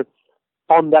that were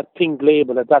on that Pink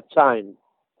label at that time,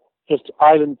 just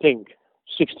Island Pink,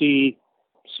 60,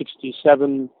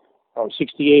 67 or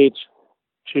 68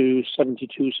 to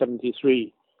 72,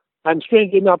 73. And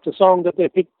strangely enough, the song that they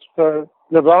picked for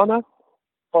Nirvana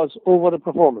was Over the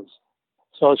Performance.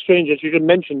 So it's strange that you didn't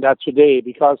mention that today,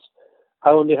 because I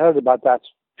only heard about that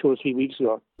 2 or 3 weeks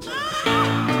ago.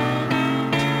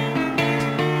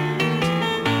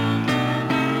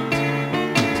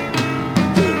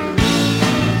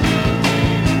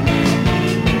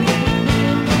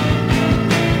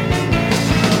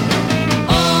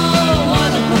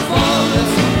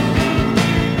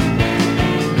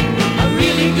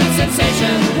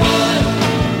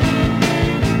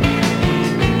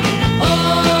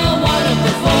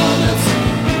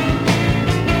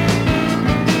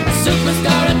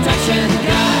 Superstar attraction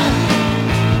guy.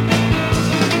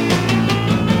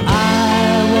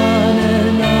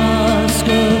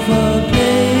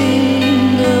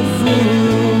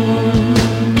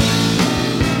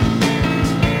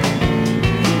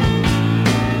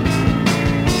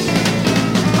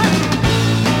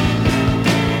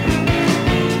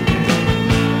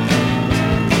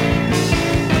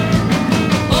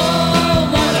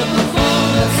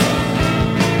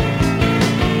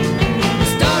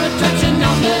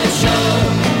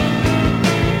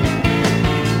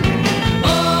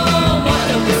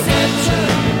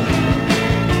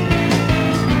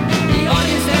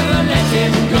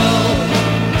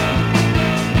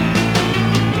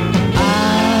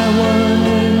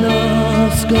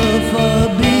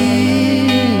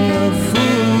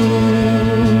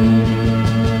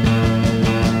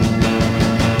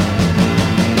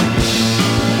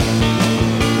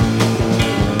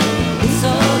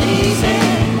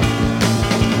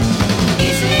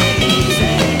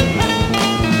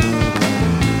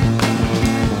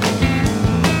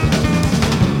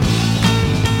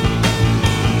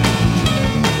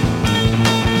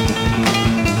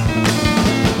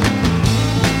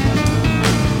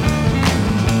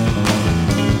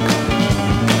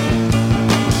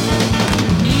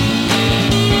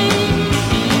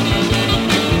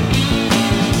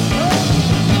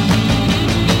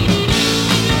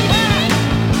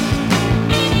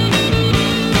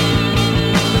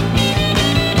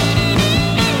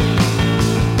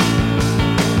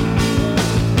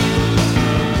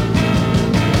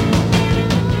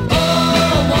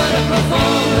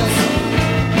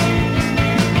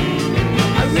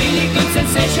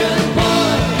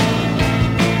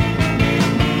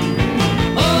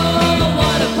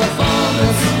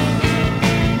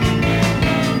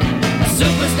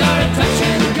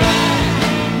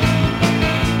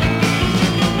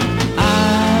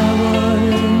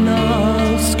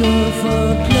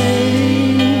 for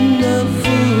playing the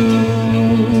fool.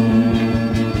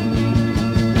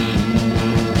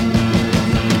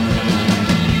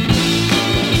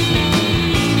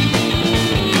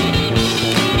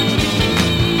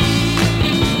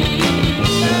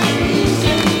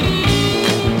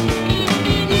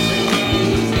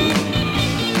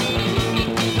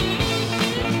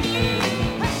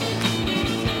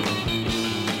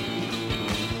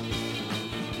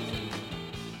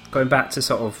 Going back to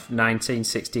sort of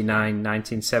 1969,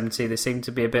 1970, there seemed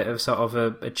to be a bit of sort of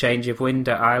a change of wind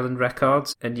at Island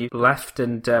Records, and you left,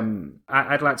 and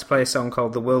I'd like to play a song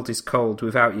called The World Is Cold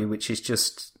Without You, which is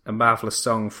just a marvellous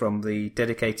song from the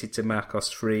dedicated to Marcos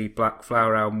Free Black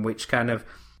Flower album, which kind of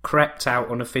crept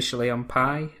out unofficially on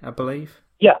Pi, I believe.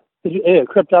 Yeah,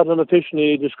 crept out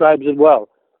unofficially describes it well.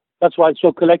 That's why it's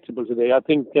so collectible today. I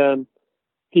think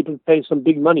people pay some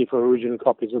big money for original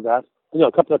copies of that.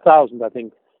 A couple of thousand, I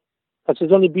think. I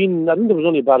think there was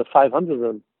only about 500 of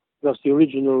them. Because the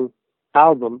original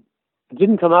album, it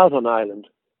didn't come out on Ireland.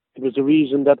 It was the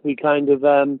reason that we kind of,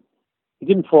 we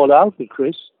didn't fall out with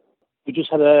Chris. We just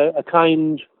had a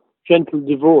kind, gentle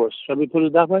divorce. Shall we put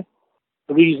it that way?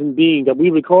 The reason being that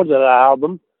we recorded our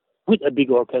album with a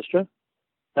big orchestra.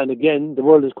 And again, The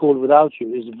World Is Cold Without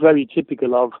You is very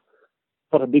typical of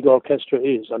what a big orchestra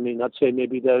is. I mean, I'd say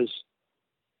maybe there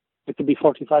could be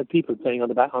 45 people playing on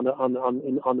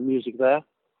the music there.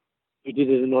 We did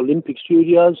it in Olympic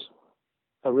Studios.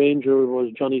 Arranger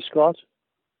was Johnny Scott.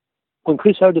 When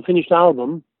Chris heard the finished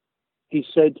album, he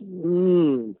said,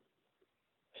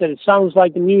 it sounds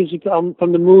like the music from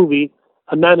the movie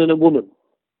A Man and a Woman.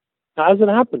 Now, as it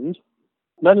happened,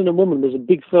 Man and a Woman was a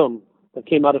big film that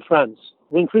came out of France.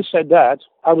 When Chris said that,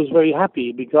 I was very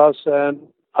happy because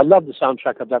I loved the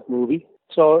soundtrack of that movie.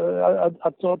 So I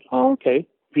thought, okay.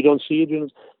 If you don't see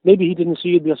it, maybe he didn't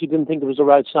see it because he didn't think it was the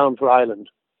right sound for Ireland.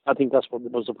 I think that's what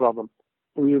was the problem.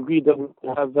 We agreed that we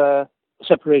would have a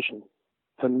separation,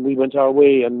 and we went our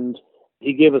way, and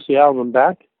he gave us the album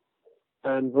back.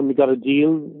 And when we got a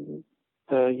deal,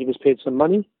 he was paid some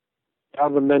money. The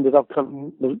album ended up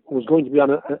was going to be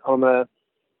on a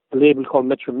label called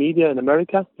Metro Media in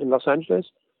America, in Los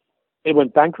Angeles. They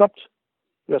went bankrupt.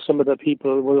 Some of the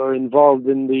people were involved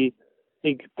in the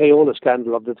big payola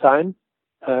scandal of the time.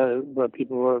 Where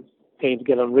people were paying to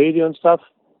get on radio and stuff.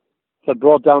 So it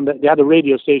brought down, they had a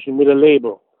radio station with a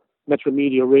label, Metro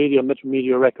Media Radio, Metro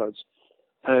Media Records.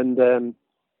 And the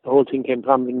whole thing came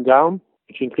tumbling down,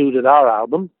 which included our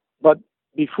album. But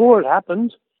before it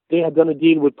happened, they had done a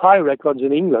deal with Pi Records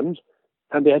in England,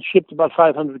 and they had shipped about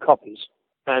 500 copies.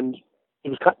 And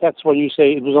that's when you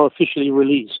say it was unofficially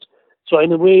released. So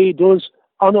in a way, those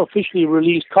unofficially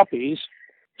released copies,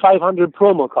 500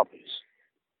 promo copies.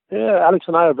 Yeah, Alex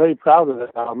and I are very proud of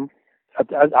that album.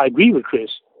 I agree with Chris.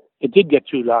 It did get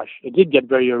too lush. It did get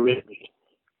very arranged.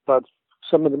 But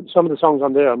some of the songs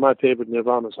on there are my favorite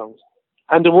Nirvana songs.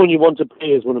 And The One You Want to Play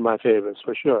is one of my favorites,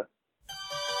 for sure.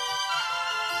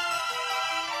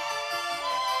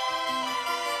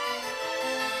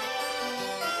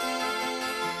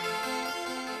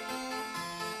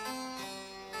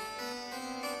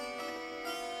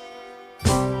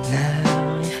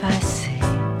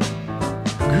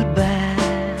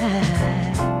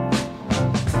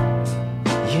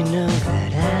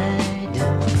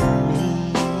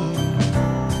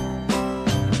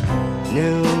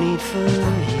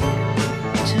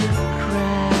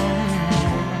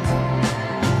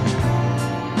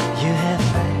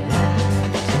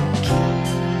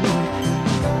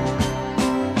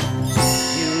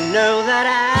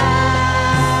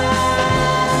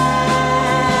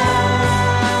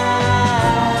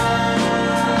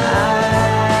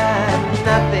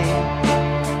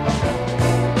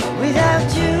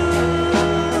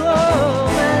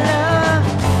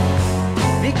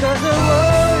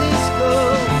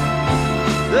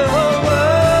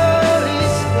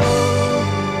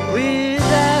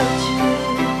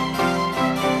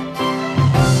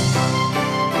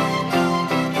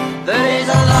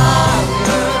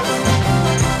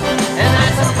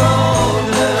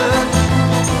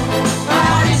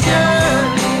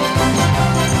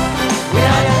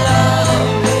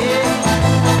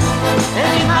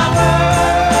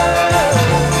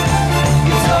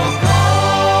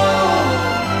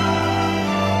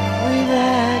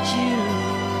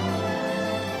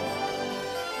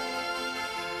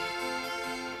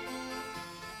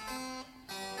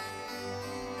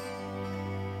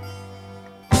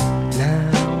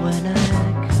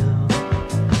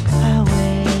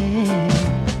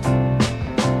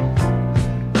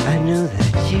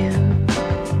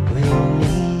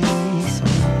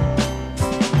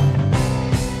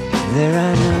 There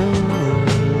are no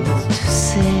words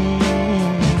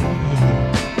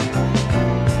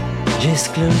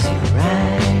Just close your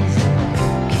eyes and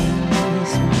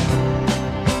kiss me.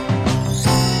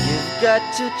 You've got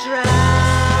to try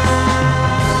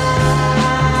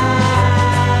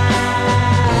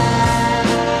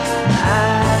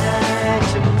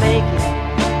to make it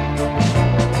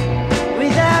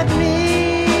without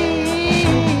me,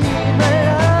 my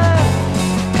love,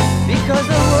 because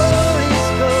the world is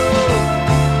cold,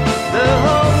 the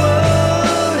whole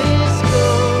world is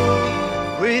cold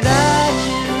without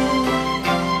you.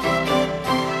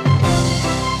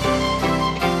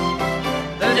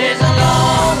 The days are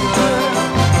longer,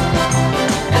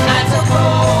 the nights are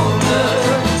colder,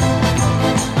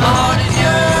 my heart is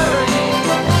yearning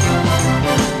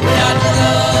without the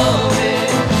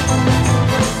loving,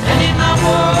 and in my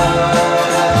world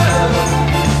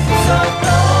so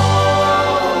cold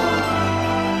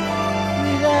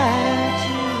without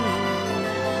you.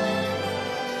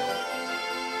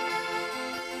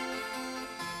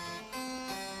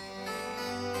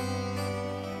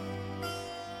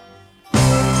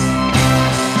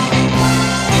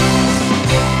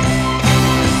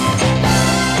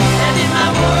 And in my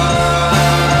world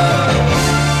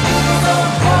so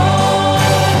cold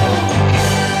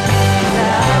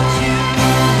without you.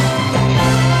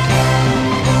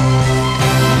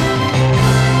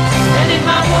 And in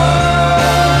my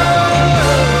world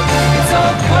it's so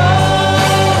cold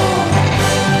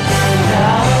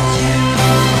without you.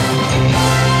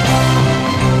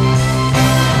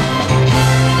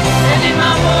 And in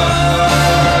my world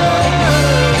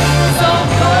so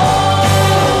cold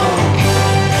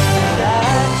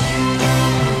without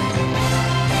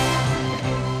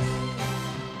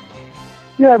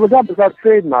you. Yeah, but that was our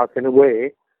trademark in a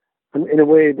way. And in a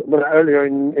way, when earlier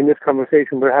in this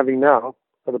conversation we're having now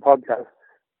for the podcast,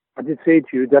 I did say to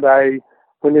you that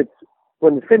when it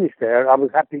finished there, I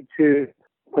was happy to,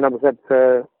 when I was at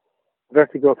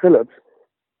Vertigo Phillips,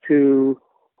 to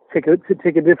take a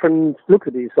different look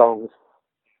at these songs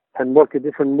and work a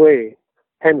different way.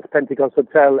 Hence Pentecost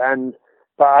Hotel,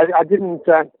 but I didn't.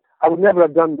 I would never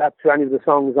have done that to any of the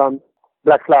songs on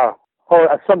Black Flower, or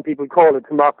as some people call it,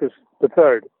 to Marcus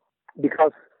III,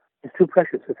 because it's too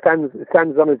precious. It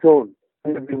stands on its own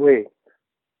in every way.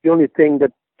 The only thing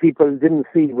that people didn't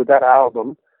see with that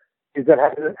album is that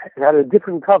it had a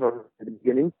different cover at the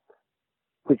beginning,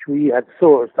 which we had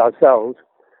sourced ourselves,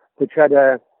 which had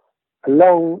a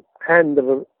long hand of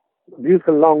a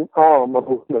beautiful long arm of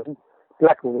a woman,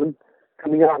 black woman,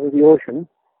 coming out of the ocean,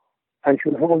 and she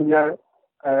was holding a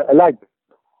light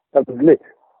that was lit,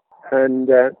 and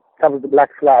that was the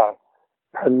Black Flower.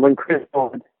 And when Chris saw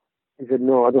it, he said,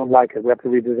 "No, I don't like it. We have to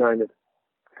redesign it."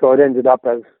 So it ended up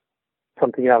as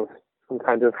something else, some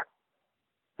kind of.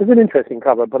 It's an interesting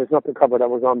cover, but it's not the cover that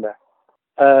was on there.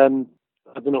 I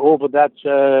don't know. Over that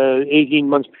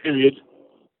 18-month period,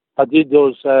 I did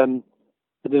those. I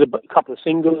did a couple of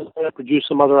singles. I produced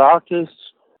some other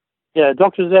artists. Yeah,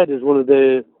 Dr. Z is one of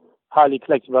the highly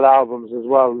collectible albums as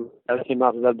well that came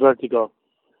out of that Vertigo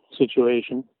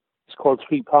situation. It's called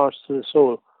Three Parts to the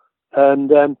Soul.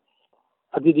 And I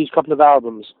did these couple of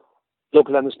albums,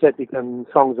 Local Anesthetic and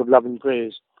Songs of Love and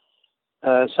Praise.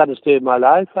 Saddest Day of My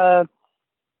Life was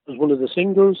one of the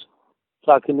singles,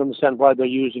 so I can understand why they're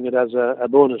using it as a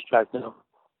bonus track now.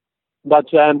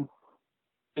 But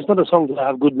it's not a song that I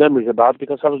have good memories about,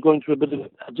 because I was going through a bit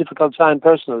of a difficult time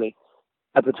personally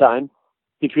at the time.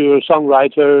 If you're a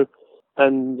songwriter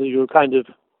and you're kind of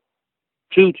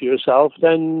true to yourself,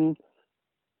 then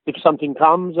if something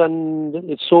comes and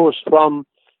it's sourced from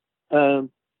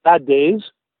bad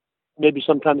days, maybe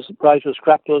sometimes writers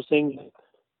scrap those things,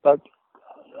 but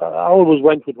I always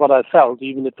went with what I felt,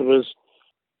 even if it was,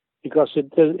 because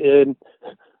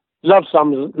love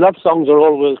songs are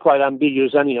always quite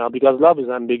ambiguous anyhow, because love is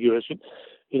ambiguous.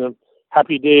 You know,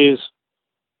 happy days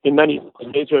in many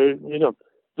later, you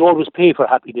always pay for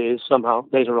happy days somehow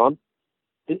later on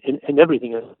in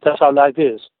everything. That's how life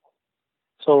is.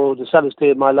 So the saddest day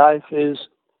of my life is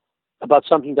about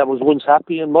something that was once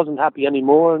happy and wasn't happy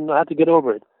anymore, and I had to get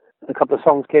over it. A couple of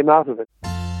songs came out of it.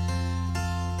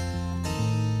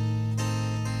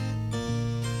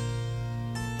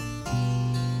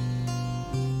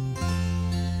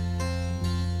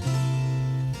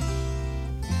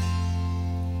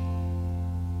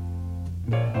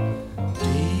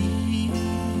 Deep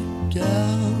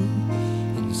down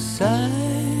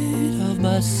inside of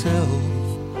myself,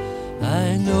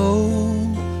 I know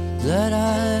that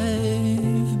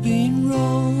I've been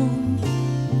wrong.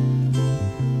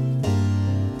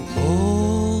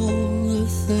 All the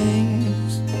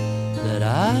things that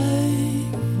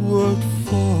I've worked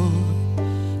for,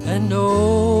 and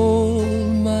all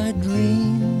my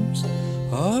dreams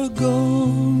are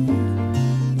gone.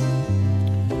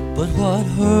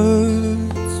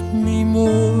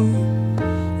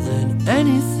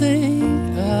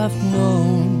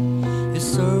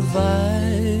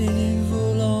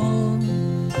 survival on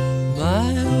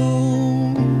my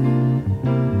own.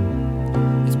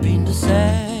 It's been the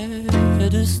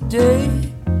saddest day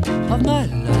of my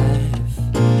life.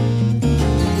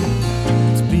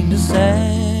 It's been the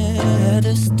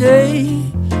saddest day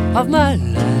of my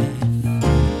life.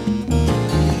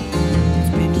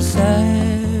 It's been the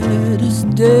saddest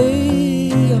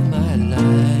day of my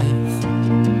life.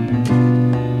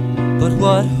 But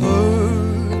what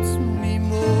hurts me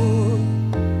more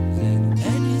than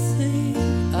anything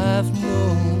I've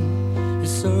known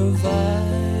is survival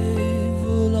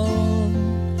on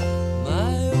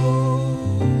my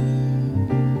own.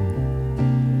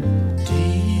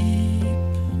 Deep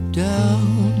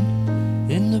down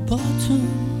in the bottom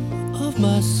of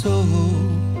my soul,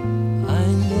 I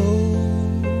know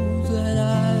that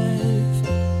I've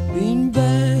been bad.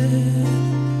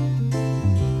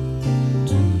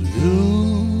 To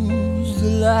lose the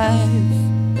life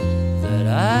that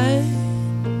I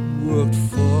worked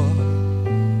for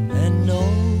and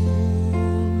all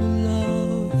the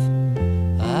love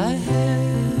I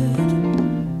had.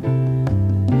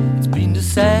 It's been the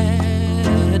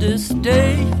saddest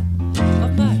day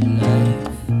of my life.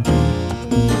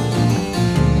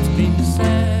 It's been the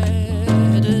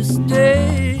saddest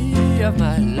day of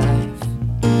my life.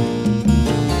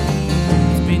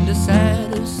 It's been the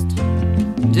saddest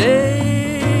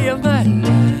day of my life.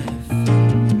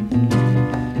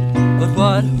 But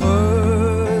what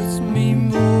hurts me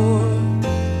more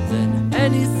than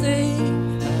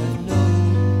anything I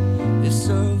know is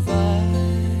survival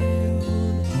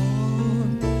on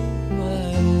my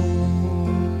own.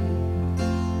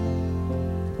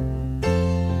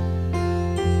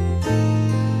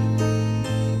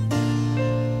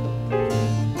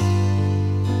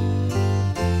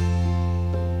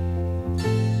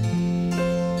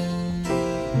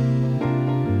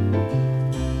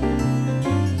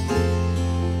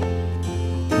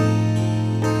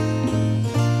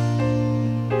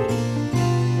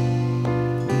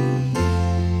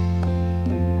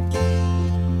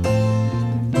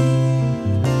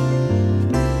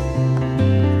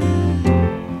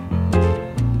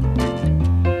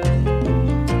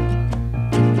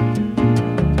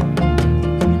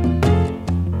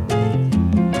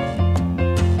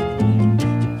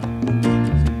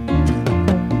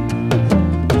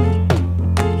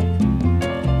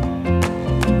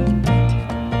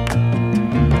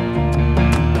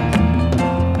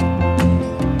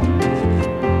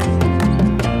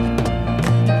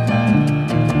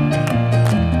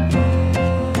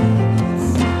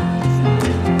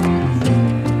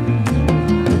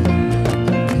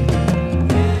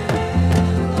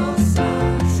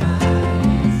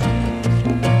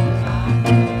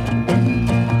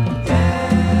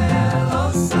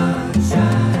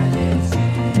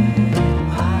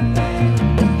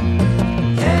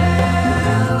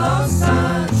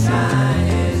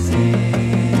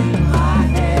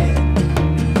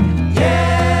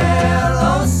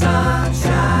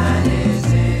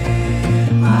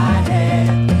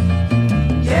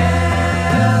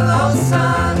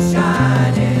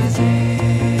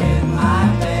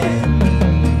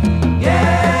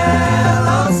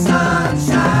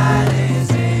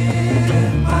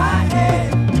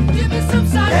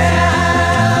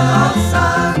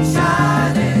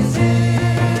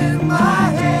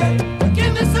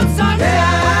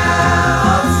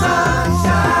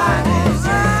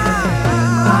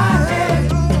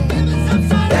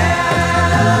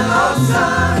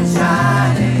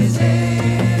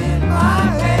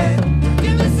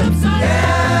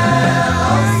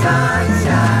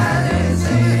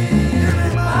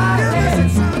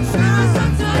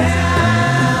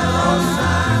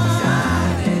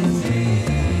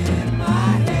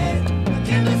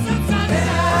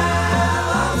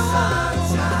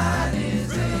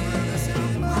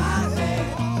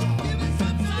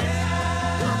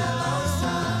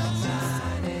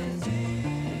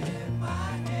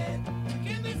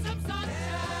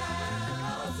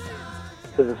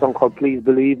 There's a song called Please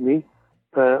Believe Me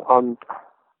on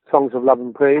Songs of Love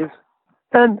and Praise.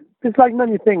 And it's like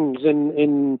many things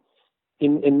in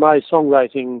my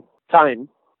songwriting time,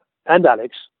 and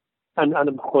Alex, and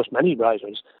of course many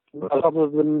writers. A lot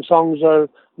of them 90%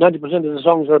 of the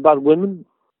songs are about women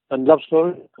and love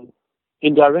stories,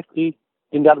 indirectly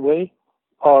in that way,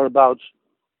 or about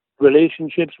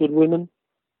relationships with women.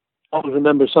 I always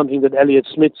remember something that Elliott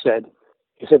Smith said.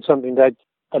 He said something that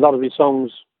a lot of his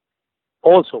songs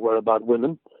also were about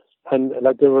women, and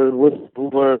like there were women who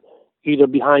were either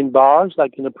behind bars,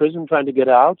 like in a prison trying to get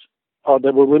out, or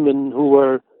there were women who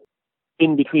were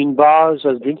in between bars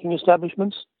as drinking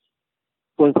establishments,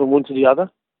 going from one to the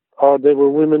other. or they were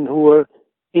women who were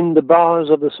in the bars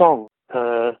of the song.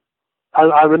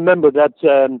 I remember that,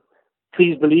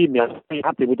 Please Believe Me, I was very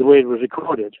happy with the way it was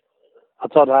recorded. I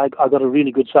thought I got a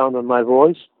really good sound on my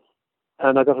voice,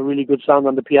 and I got a really good sound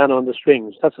on the piano and the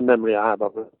strings. That's a memory I have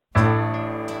of it.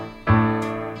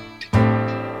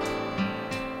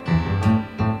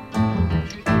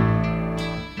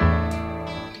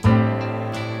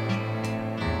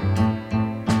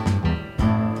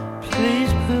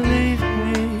 Please believe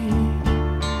me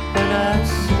when I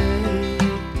say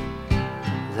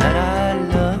that I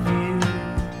love you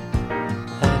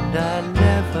and I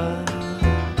never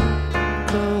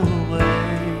go away.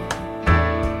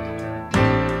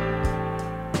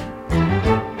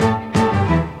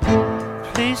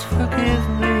 Please forgive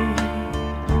me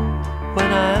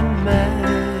when I'm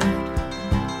mad.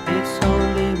 It's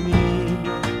only me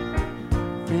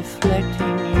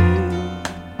reflecting you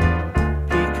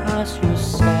because you're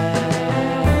sad.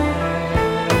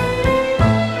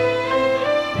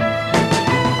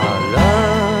 Our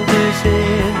love is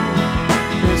in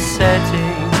the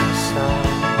setting sun,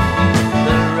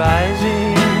 the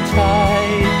rising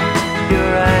tide,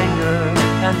 your anger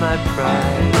and my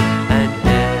pride, and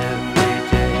every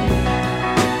day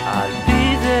I'll be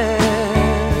there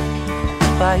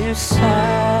by your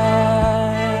side.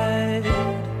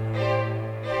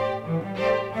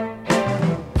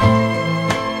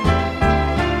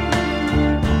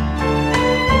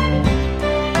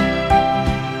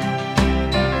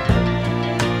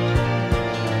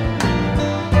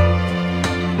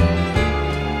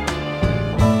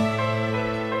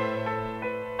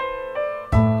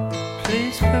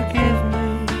 Please forgive me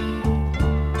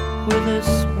with a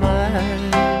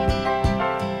smile.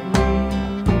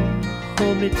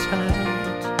 Hold me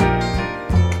tight,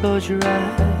 close your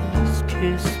eyes,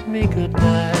 kiss me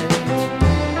goodnight.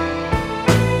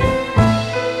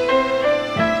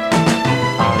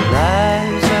 Our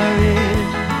lives are in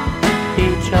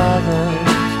each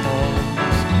other's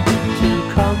hands to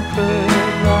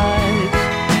compromise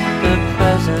the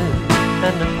present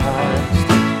and the past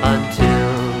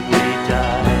until we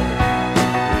die.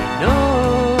 We know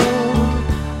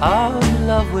our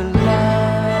love will last.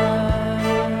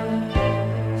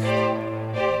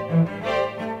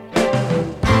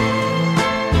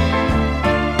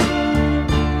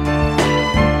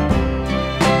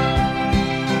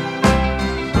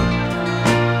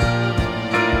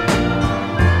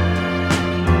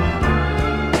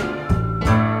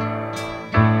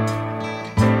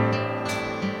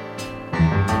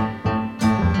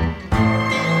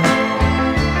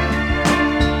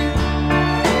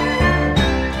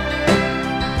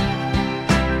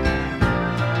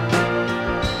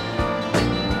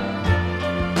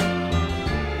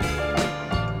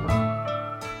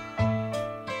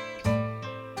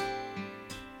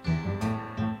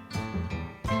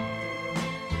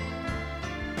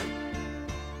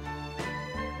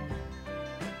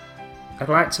 I'd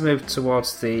like to move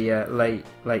towards the late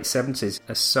 70s.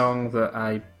 A song that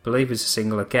I believe is a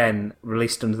single again,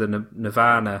 released under the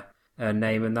Nirvana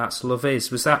name, and that's Love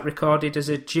Is. Was that recorded as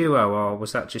a duo, or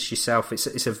was that just yourself?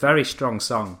 It's a very strong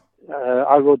song.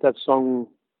 I wrote that song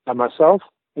by myself.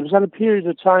 It was at a period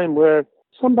of time where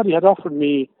somebody had offered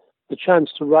me the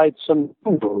chance to write some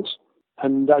singles,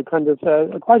 and I kind of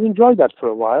I quite enjoyed that for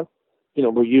a while. You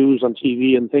know, we're used on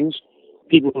TV and things.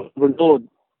 People were known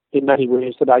in many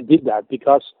ways that I did that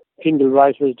because single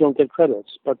writers don't get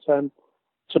credits. But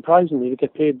surprisingly, they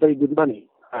get paid very good money,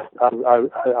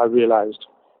 I realized.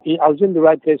 I was in the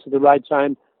right place at the right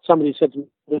time. Somebody said to me,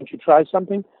 "Don't you try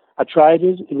something?" I tried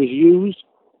it. It was used.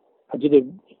 I did a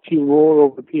few more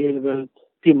over a period of a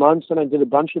few months, and I did a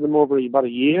bunch of them over about a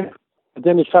year. But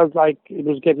then it felt like it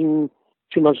was getting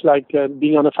too much like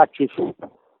being on a factory floor,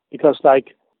 because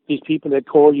like these people that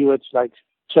call you at like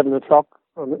 7 o'clock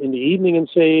in the evening and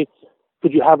say,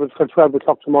 "Could you have it for 12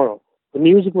 o'clock tomorrow?" The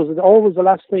music was always the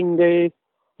last thing they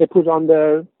put on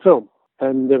their film,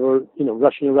 and they were, you know,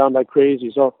 rushing around like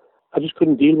crazy. So I just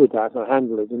couldn't deal with that or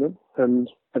handle it, you know, and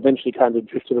eventually kind of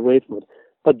drifted away from it.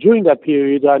 But during that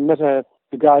period, I met a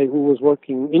guy who was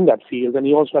working in that field, and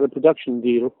he also had a production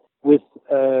deal with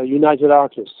United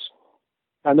Artists.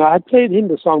 And I had played him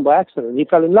the song by accident. He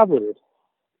fell in love with it,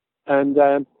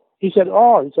 and he said,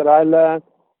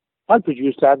 I'll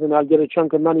produce that, and I'll get a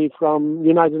chunk of money from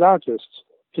United Artists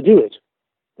to do it.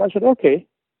 So I said, okay.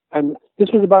 And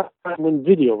this was about the time when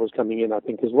video was coming in, I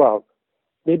think, as well.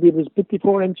 Maybe it was a bit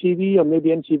before MTV, or maybe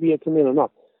MTV had come in or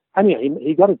not. Anyway,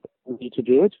 he got a money to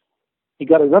do it. He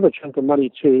got another chunk of money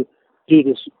to do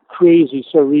this crazy,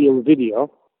 surreal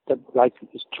video that, like,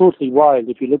 is totally wild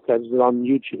if you look at it on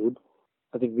YouTube.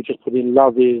 I think we just put in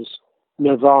Love Is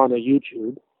Nirvana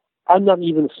YouTube. I'm not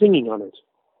even singing on it.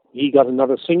 He got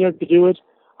another singer to do it.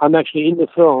 I'm actually in the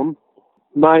film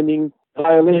miming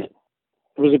violin.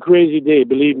 It was a crazy day,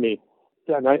 believe me.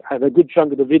 And I had a good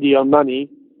chunk of the video money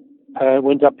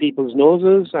went up people's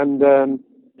noses and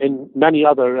in many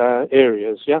other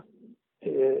areas, yeah.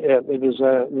 It was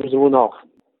a one-off.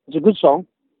 It's a good song,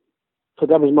 but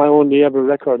that was my only ever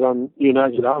record on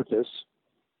United Artists.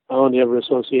 My only ever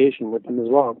association with them as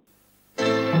well.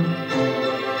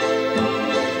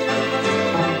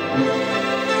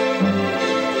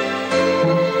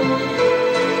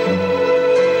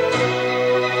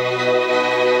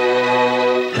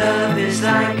 Love is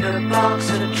like a box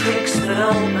of tricks that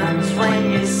opens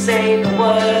when you say the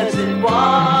words it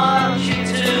wants you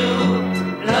to.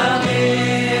 Love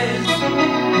is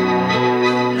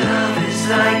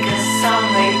like a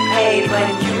song they played when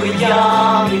you were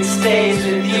young. It stays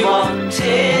with you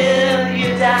until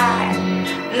you die.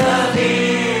 Love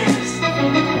is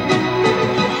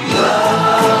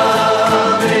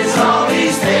all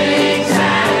these things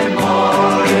and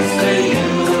more. It's the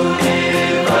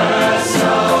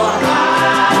universal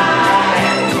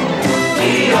high,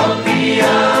 the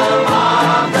opium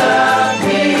of the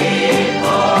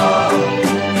people,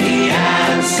 the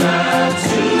answer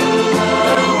to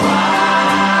the why.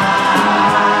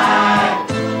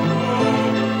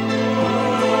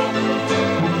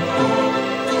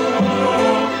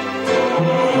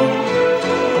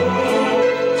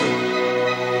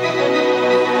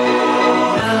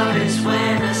 Love is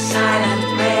when a silent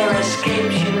prayer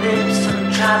escapes your lips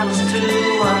and travels to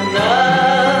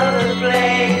another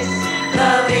place.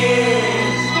 Love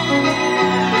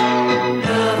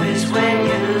is when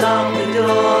you lock the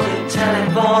door, the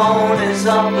telephone is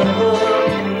off the hook,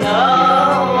 and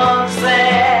no one's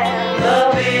there.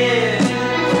 Love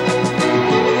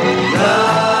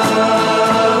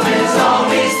is all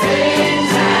these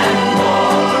things and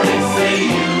more. It's the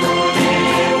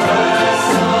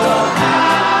universal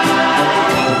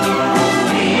high,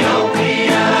 the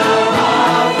opium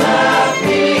of the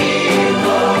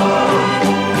people,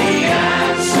 the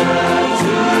answer to the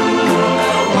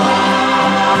why.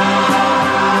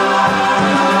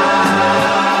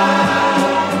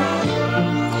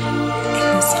 In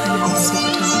the silence of the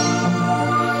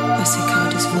dark, a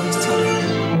cicada's voice solo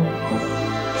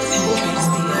penetrates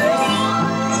the earth.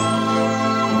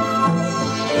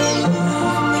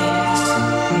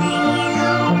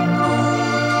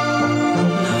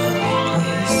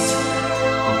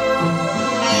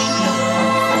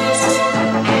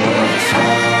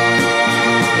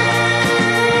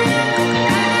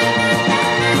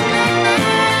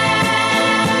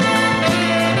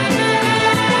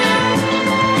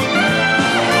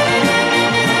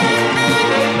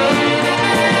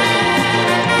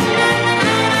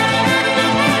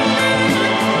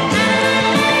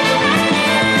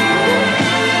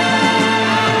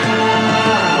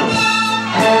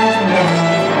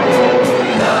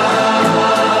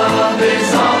 Love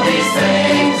is all these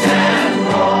things and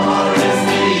more. It's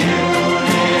the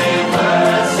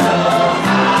universal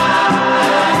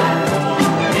high,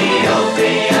 the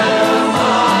opium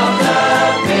of the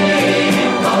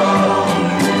people,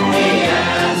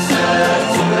 the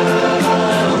answer to the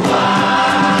why. Love is all these things and more. It's the universal high, the opium of the people, the answer to the why.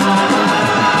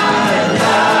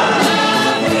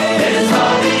 Love is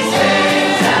all these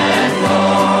things and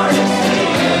more. It's the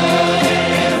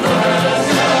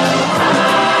universal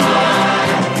high,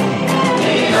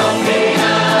 the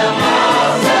opium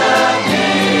of the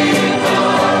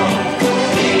people,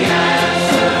 the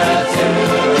answer to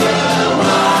the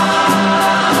why.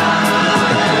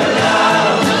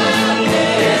 Love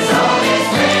is all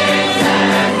these things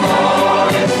and more.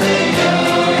 It's the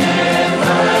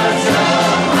universal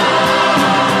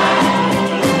high,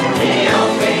 the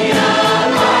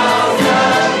opium of the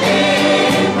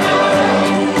people,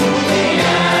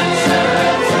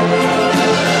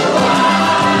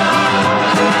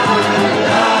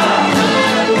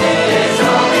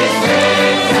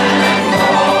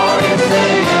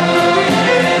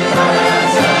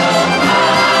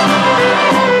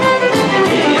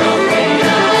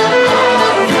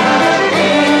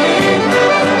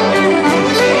 the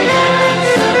answer to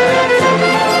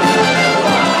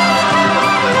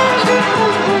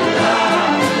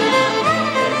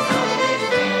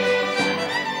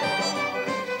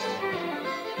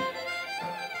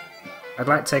I'd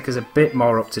like to take us a bit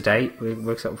more up to date.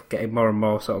 We're sort of getting more and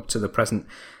more sort of to the present.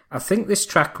 I think this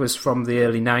track was from the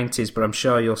early 90s, but I'm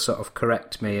sure you'll sort of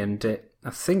correct me. And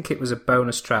I think it was a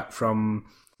bonus track from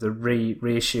the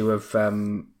reissue of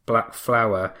Black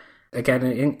Flower. Again,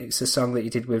 it's a song that you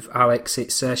did with Alex.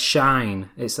 It's Shine.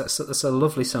 That's a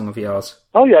lovely song of yours.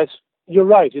 Oh yes, you're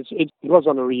right. It was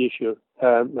on a reissue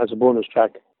as a bonus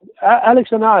track. Alex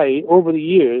and I, over the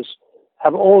years,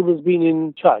 have always been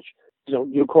in touch. You know,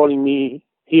 you're calling me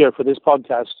here for this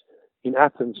podcast in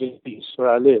Athens, in Greece, where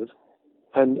I live,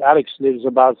 and Alex lives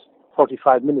about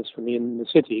 45 minutes from me in the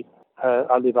city.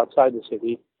 I live outside the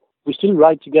city. We still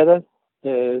write together.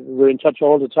 We're in touch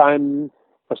all the time.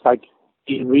 It's like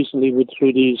even recently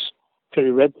through these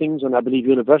Cherry Red things, and I believe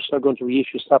Universal are going to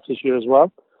reissue stuff this year as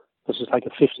well. This is like a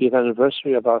 50th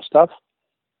anniversary of our stuff.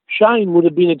 Shine would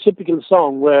have been a typical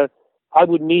song where I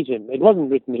would meet him. It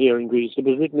wasn't written here in Greece. It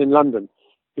was written in London.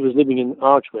 He was living in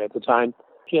Archway at the time.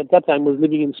 He at that time was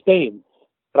living in Spain.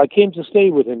 But I came to stay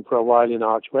with him for a while in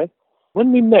Archway.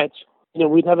 When we met, you know,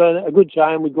 we'd have a good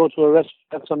time. We'd go to a restaurant,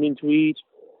 have something to eat,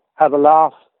 have a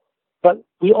laugh. But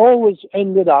we always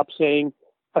ended up saying,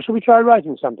 should we try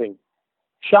writing something?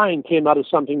 Shine came out of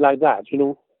something like that, you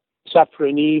know. Sat for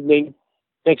an evening,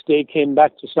 next day came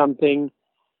back to something,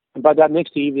 and by that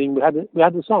next evening we had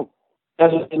the song,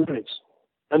 and the lyrics.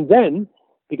 And then,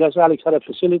 because Alex had a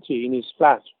facility in his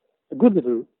flat, a good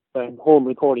little home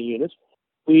recording unit,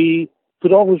 we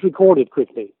could always record it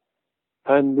quickly.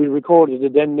 And we recorded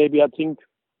it then maybe, I think,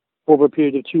 over a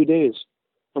period of 2 days.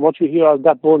 And what you hear on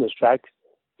that bonus track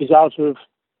is out of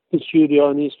his studio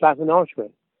in his flat in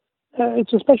Archway.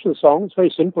 It's a special song. It's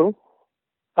very simple.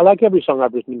 I like every song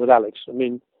I've written with Alex. I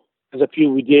mean, there's a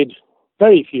few we did,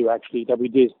 very few actually, that we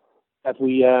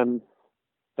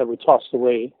tossed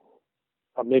away.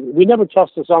 Or maybe we never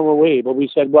tossed the song away, but we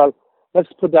said, well,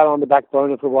 let's put that on the back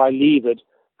burner for a while, leave it,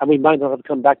 and we might not have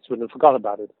come back to it and forgot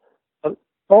about it. But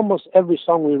almost every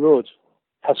song we wrote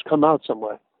has come out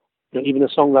somewhere. You know, even a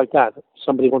song like that.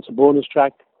 Somebody wants a bonus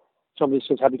track. Somebody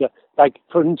says, have you got, like,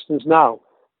 for instance, now,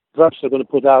 Verse are going to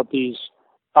put out these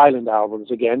island albums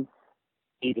again,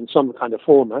 even some kind of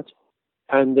format,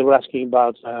 and they were asking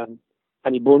about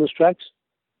any bonus tracks.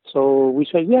 So we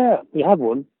said, yeah, we have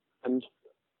one, and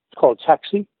it's called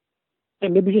Taxi.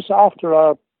 And maybe just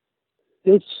after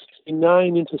it's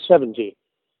 69 into 70,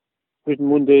 written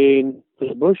one day in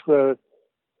the bush where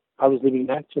I was living in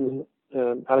Acton,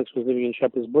 Alex was living in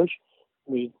Shepherd's Bush.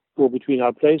 We go between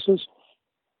our places,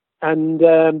 and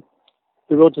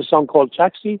we wrote a song called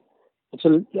Taxi.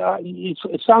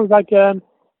 It sounds like a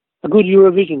good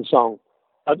Eurovision song.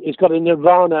 It's got a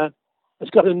Nirvana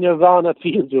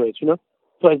feel to it, you know.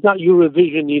 So it's not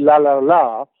Eurovision-y la la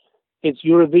la. It's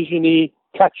Eurovision-y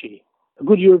catchy. A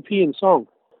good European song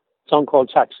called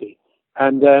Taxi,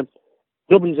 and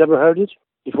nobody's ever heard it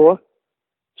before.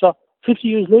 So 50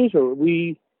 years later,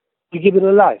 we give it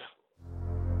a life.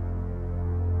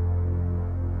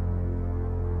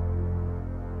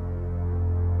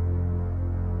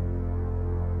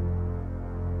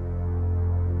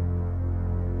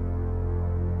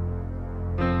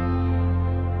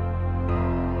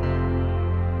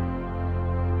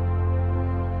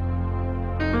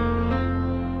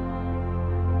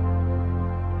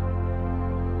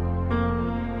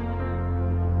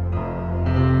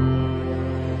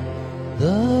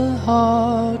 The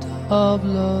heart of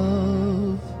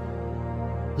love,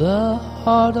 the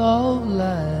heart of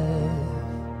life,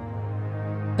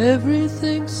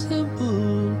 everything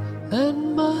simple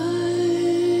and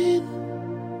mine.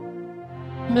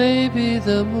 Maybe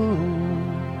the moon,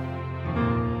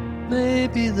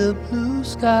 maybe the blue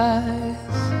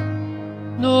skies,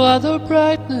 no other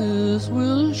brightness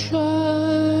will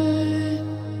shine.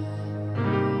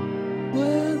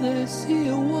 Where they see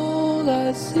a wall,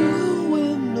 I see a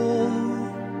window.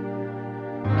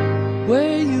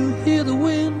 Where you hear the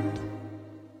wind,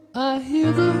 I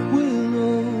hear the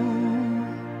willow.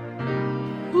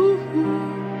 Ooh, ooh,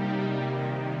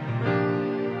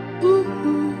 ooh,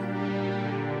 ooh.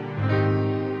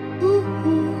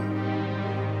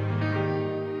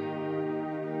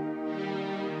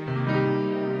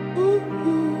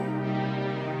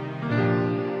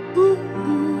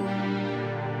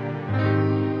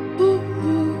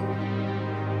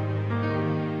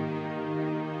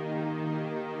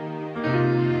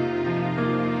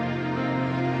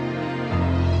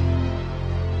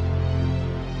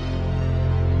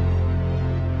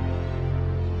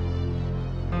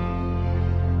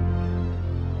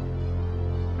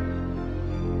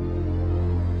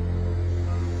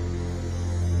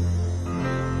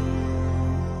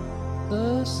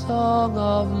 The song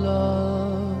of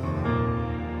love,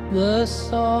 the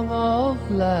song of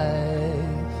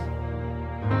life,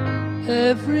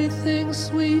 everything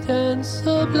sweet and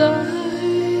sublime.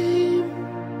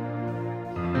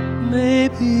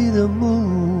 Maybe the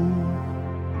moon,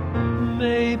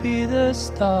 maybe the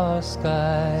star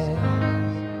sky,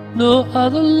 no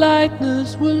other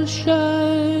lightness will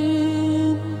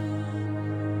shine.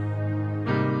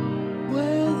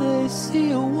 Where they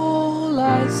see a wall,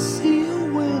 I see a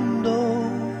window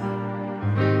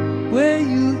where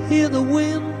you hear the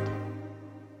wind,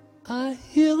 I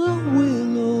hear the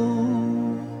willow.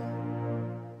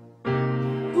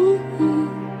 Ooh, ooh.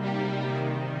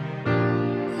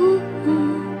 Ooh,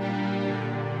 ooh.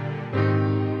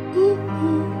 Ooh,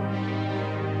 ooh.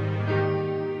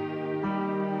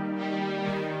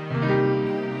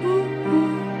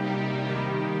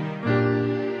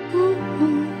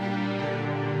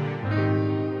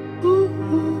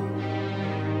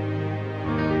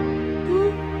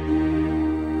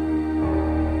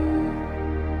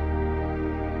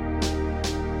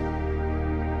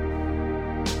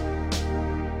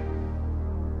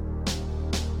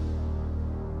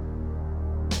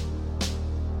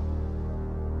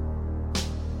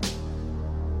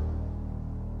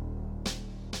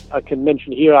 I can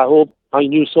mention here, I hope, my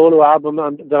new solo album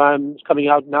that I'm coming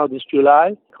out now this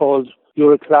July, called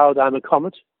You're a Cloud, I'm a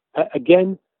Comet.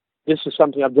 Again, this is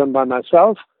something I've done by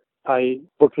myself. I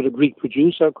worked with a Greek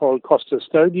producer called Kostas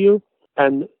Stergiou,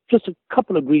 and just a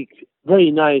couple of Greek,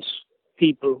 very nice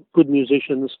people, good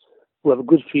musicians who have a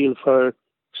good feel for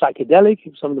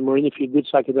psychedelic. Some of them are in a few good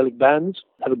psychedelic bands,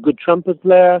 have a good trumpet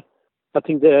player. I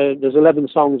think there's 11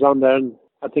 songs on there, and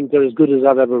I think they're as good as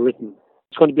I've ever written.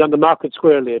 It's going to be on the Market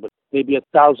Square label, maybe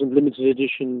 1,000 limited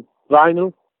edition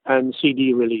vinyl and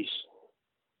CD release.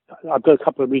 I've got a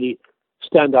couple of really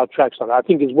standout tracks on it. I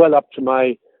think it's well up to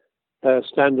my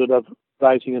standard of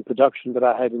writing and production that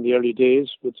I had in the early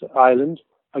days with Ireland.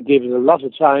 I gave it a lot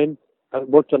of time. I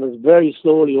worked on it very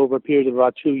slowly over a period of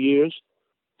about 2 years.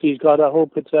 Please God, I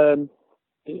hope it will.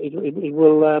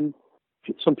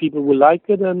 Some people will like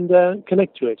it and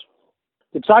connect to it.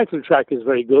 The title track is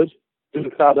very good. "You're a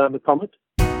Cloud, I'm a Comet."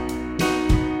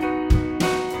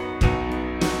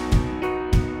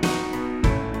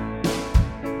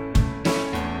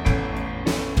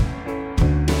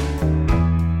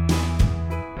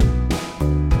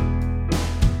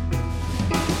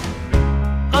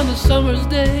 On a summer's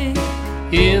day,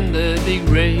 in the big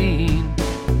rain,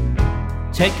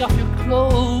 take off your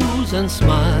clothes and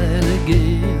smile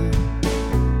again.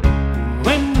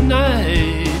 When the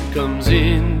night comes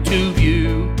into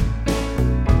view,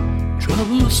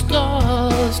 troubled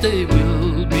stars, they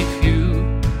will be few.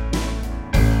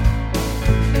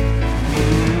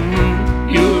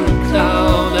 You're a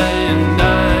cloud and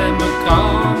I'm a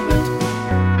comet.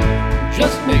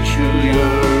 Just make sure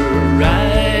you're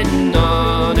riding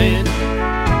on it.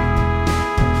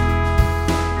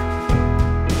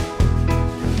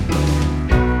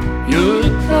 You're a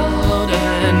cloud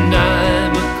and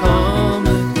I'm a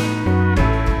comet.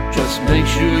 Just make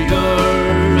sure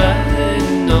you're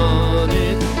riding on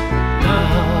it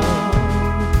now.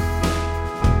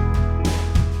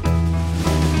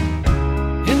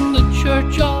 In the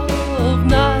church of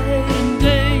night and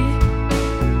day,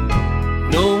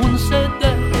 no one said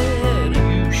that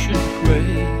you should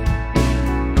pray.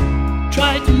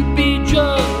 Try to be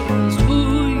just who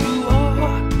you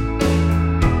are.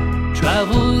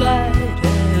 Travel light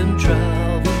and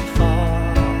travel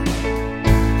far.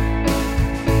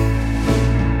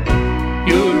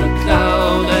 You're a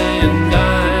cloud and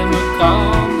I'm a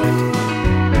comet.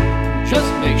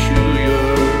 Just make sure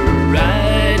you're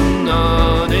riding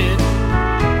on it.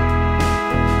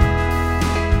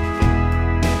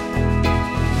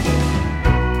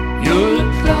 You're a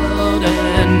cloud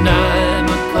and I'm a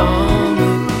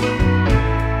comet.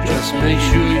 Just make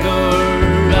sure you're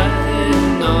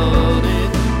riding on it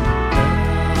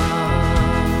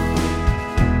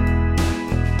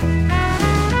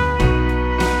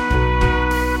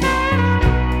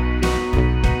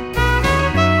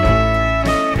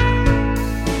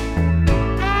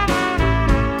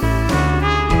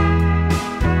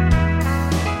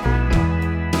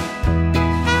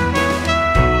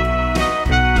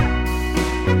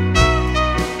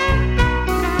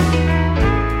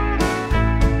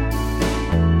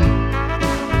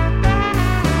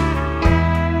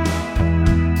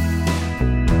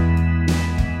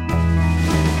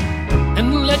and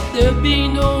let there be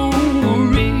no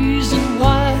reason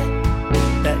why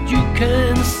that you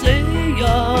can say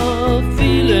you're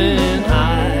feeling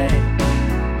high.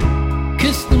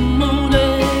 Kiss the moon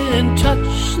and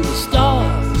touch the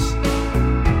stars.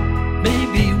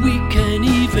 Maybe we can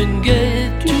even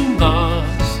get to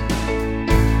Mars.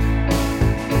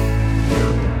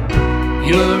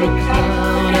 You're a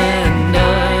cloud and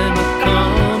I'm a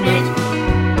comet.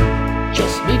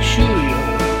 Just make sure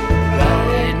you're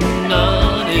riding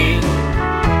on it.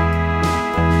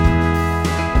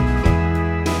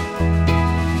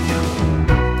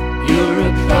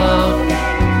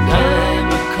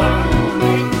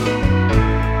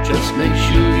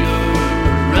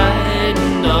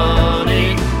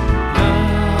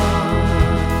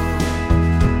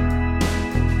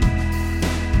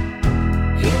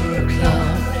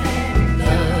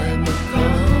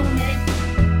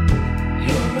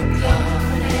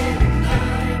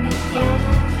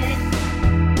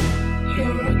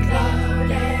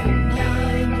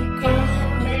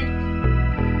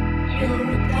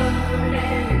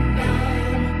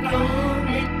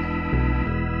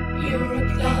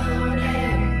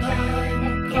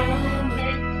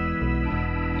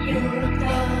 You're a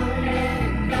cloud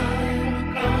and I'm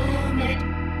a comet.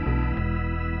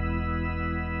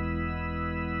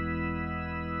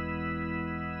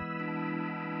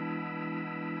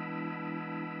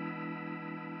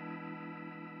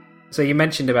 So you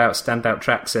mentioned about standout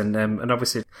tracks, and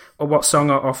obviously, what song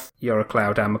off You're a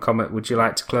Cloud, I'm a Comet would you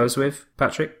like to close with,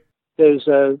 Patrick? There's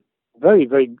a very,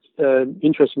 very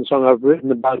interesting song I've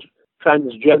written about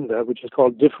transgender, which is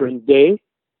called Different Day.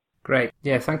 Great.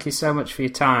 Yeah, thank you so much for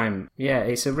your time. Yeah,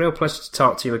 it's a real pleasure to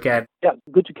talk to you again. Yeah,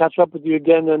 good to catch up with you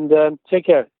again, and take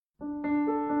care.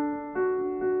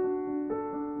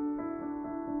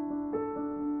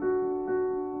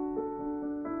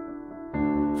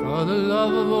 For the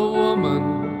love of a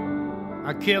woman,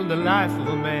 I killed the life of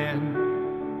a man.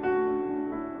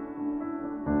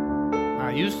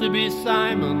 I used to be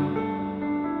Simon,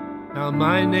 now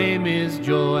my name is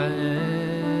Joanne.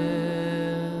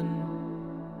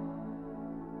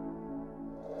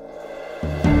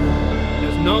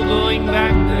 There's no going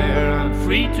back there, I'm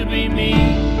free to be me.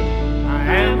 I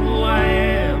am who I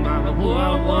am, I'm who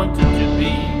I wanted to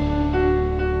be.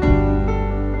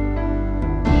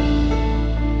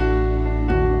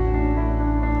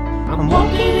 I'm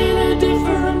walking in a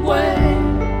different way.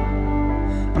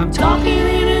 I'm talking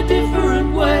in a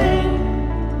different way.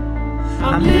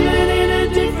 I'm living in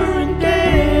a different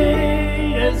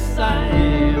day. Yes, I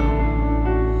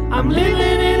am. I'm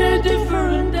living in a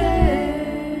different day.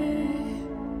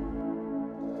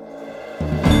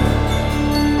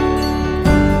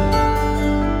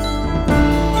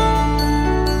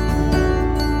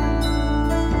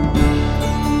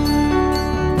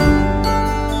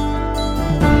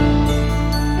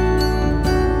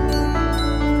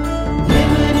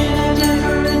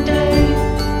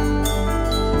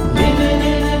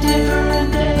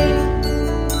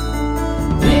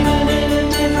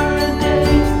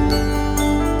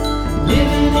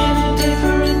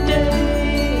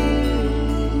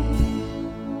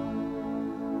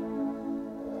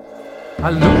 I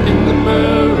look in the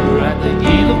mirror at the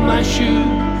heel of my shoe.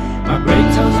 My brain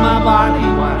tells my body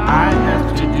what I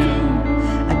have to do.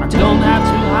 I don't have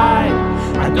to hide,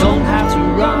 I don't have to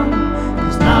run,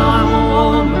 'cause now I'm a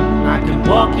woman, I can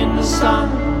walk in the sun.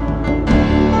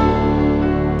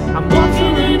 I'm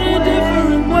walking in a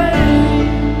different way.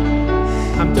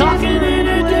 I'm talking in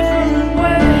a different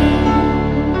way.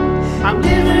 I'm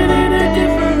living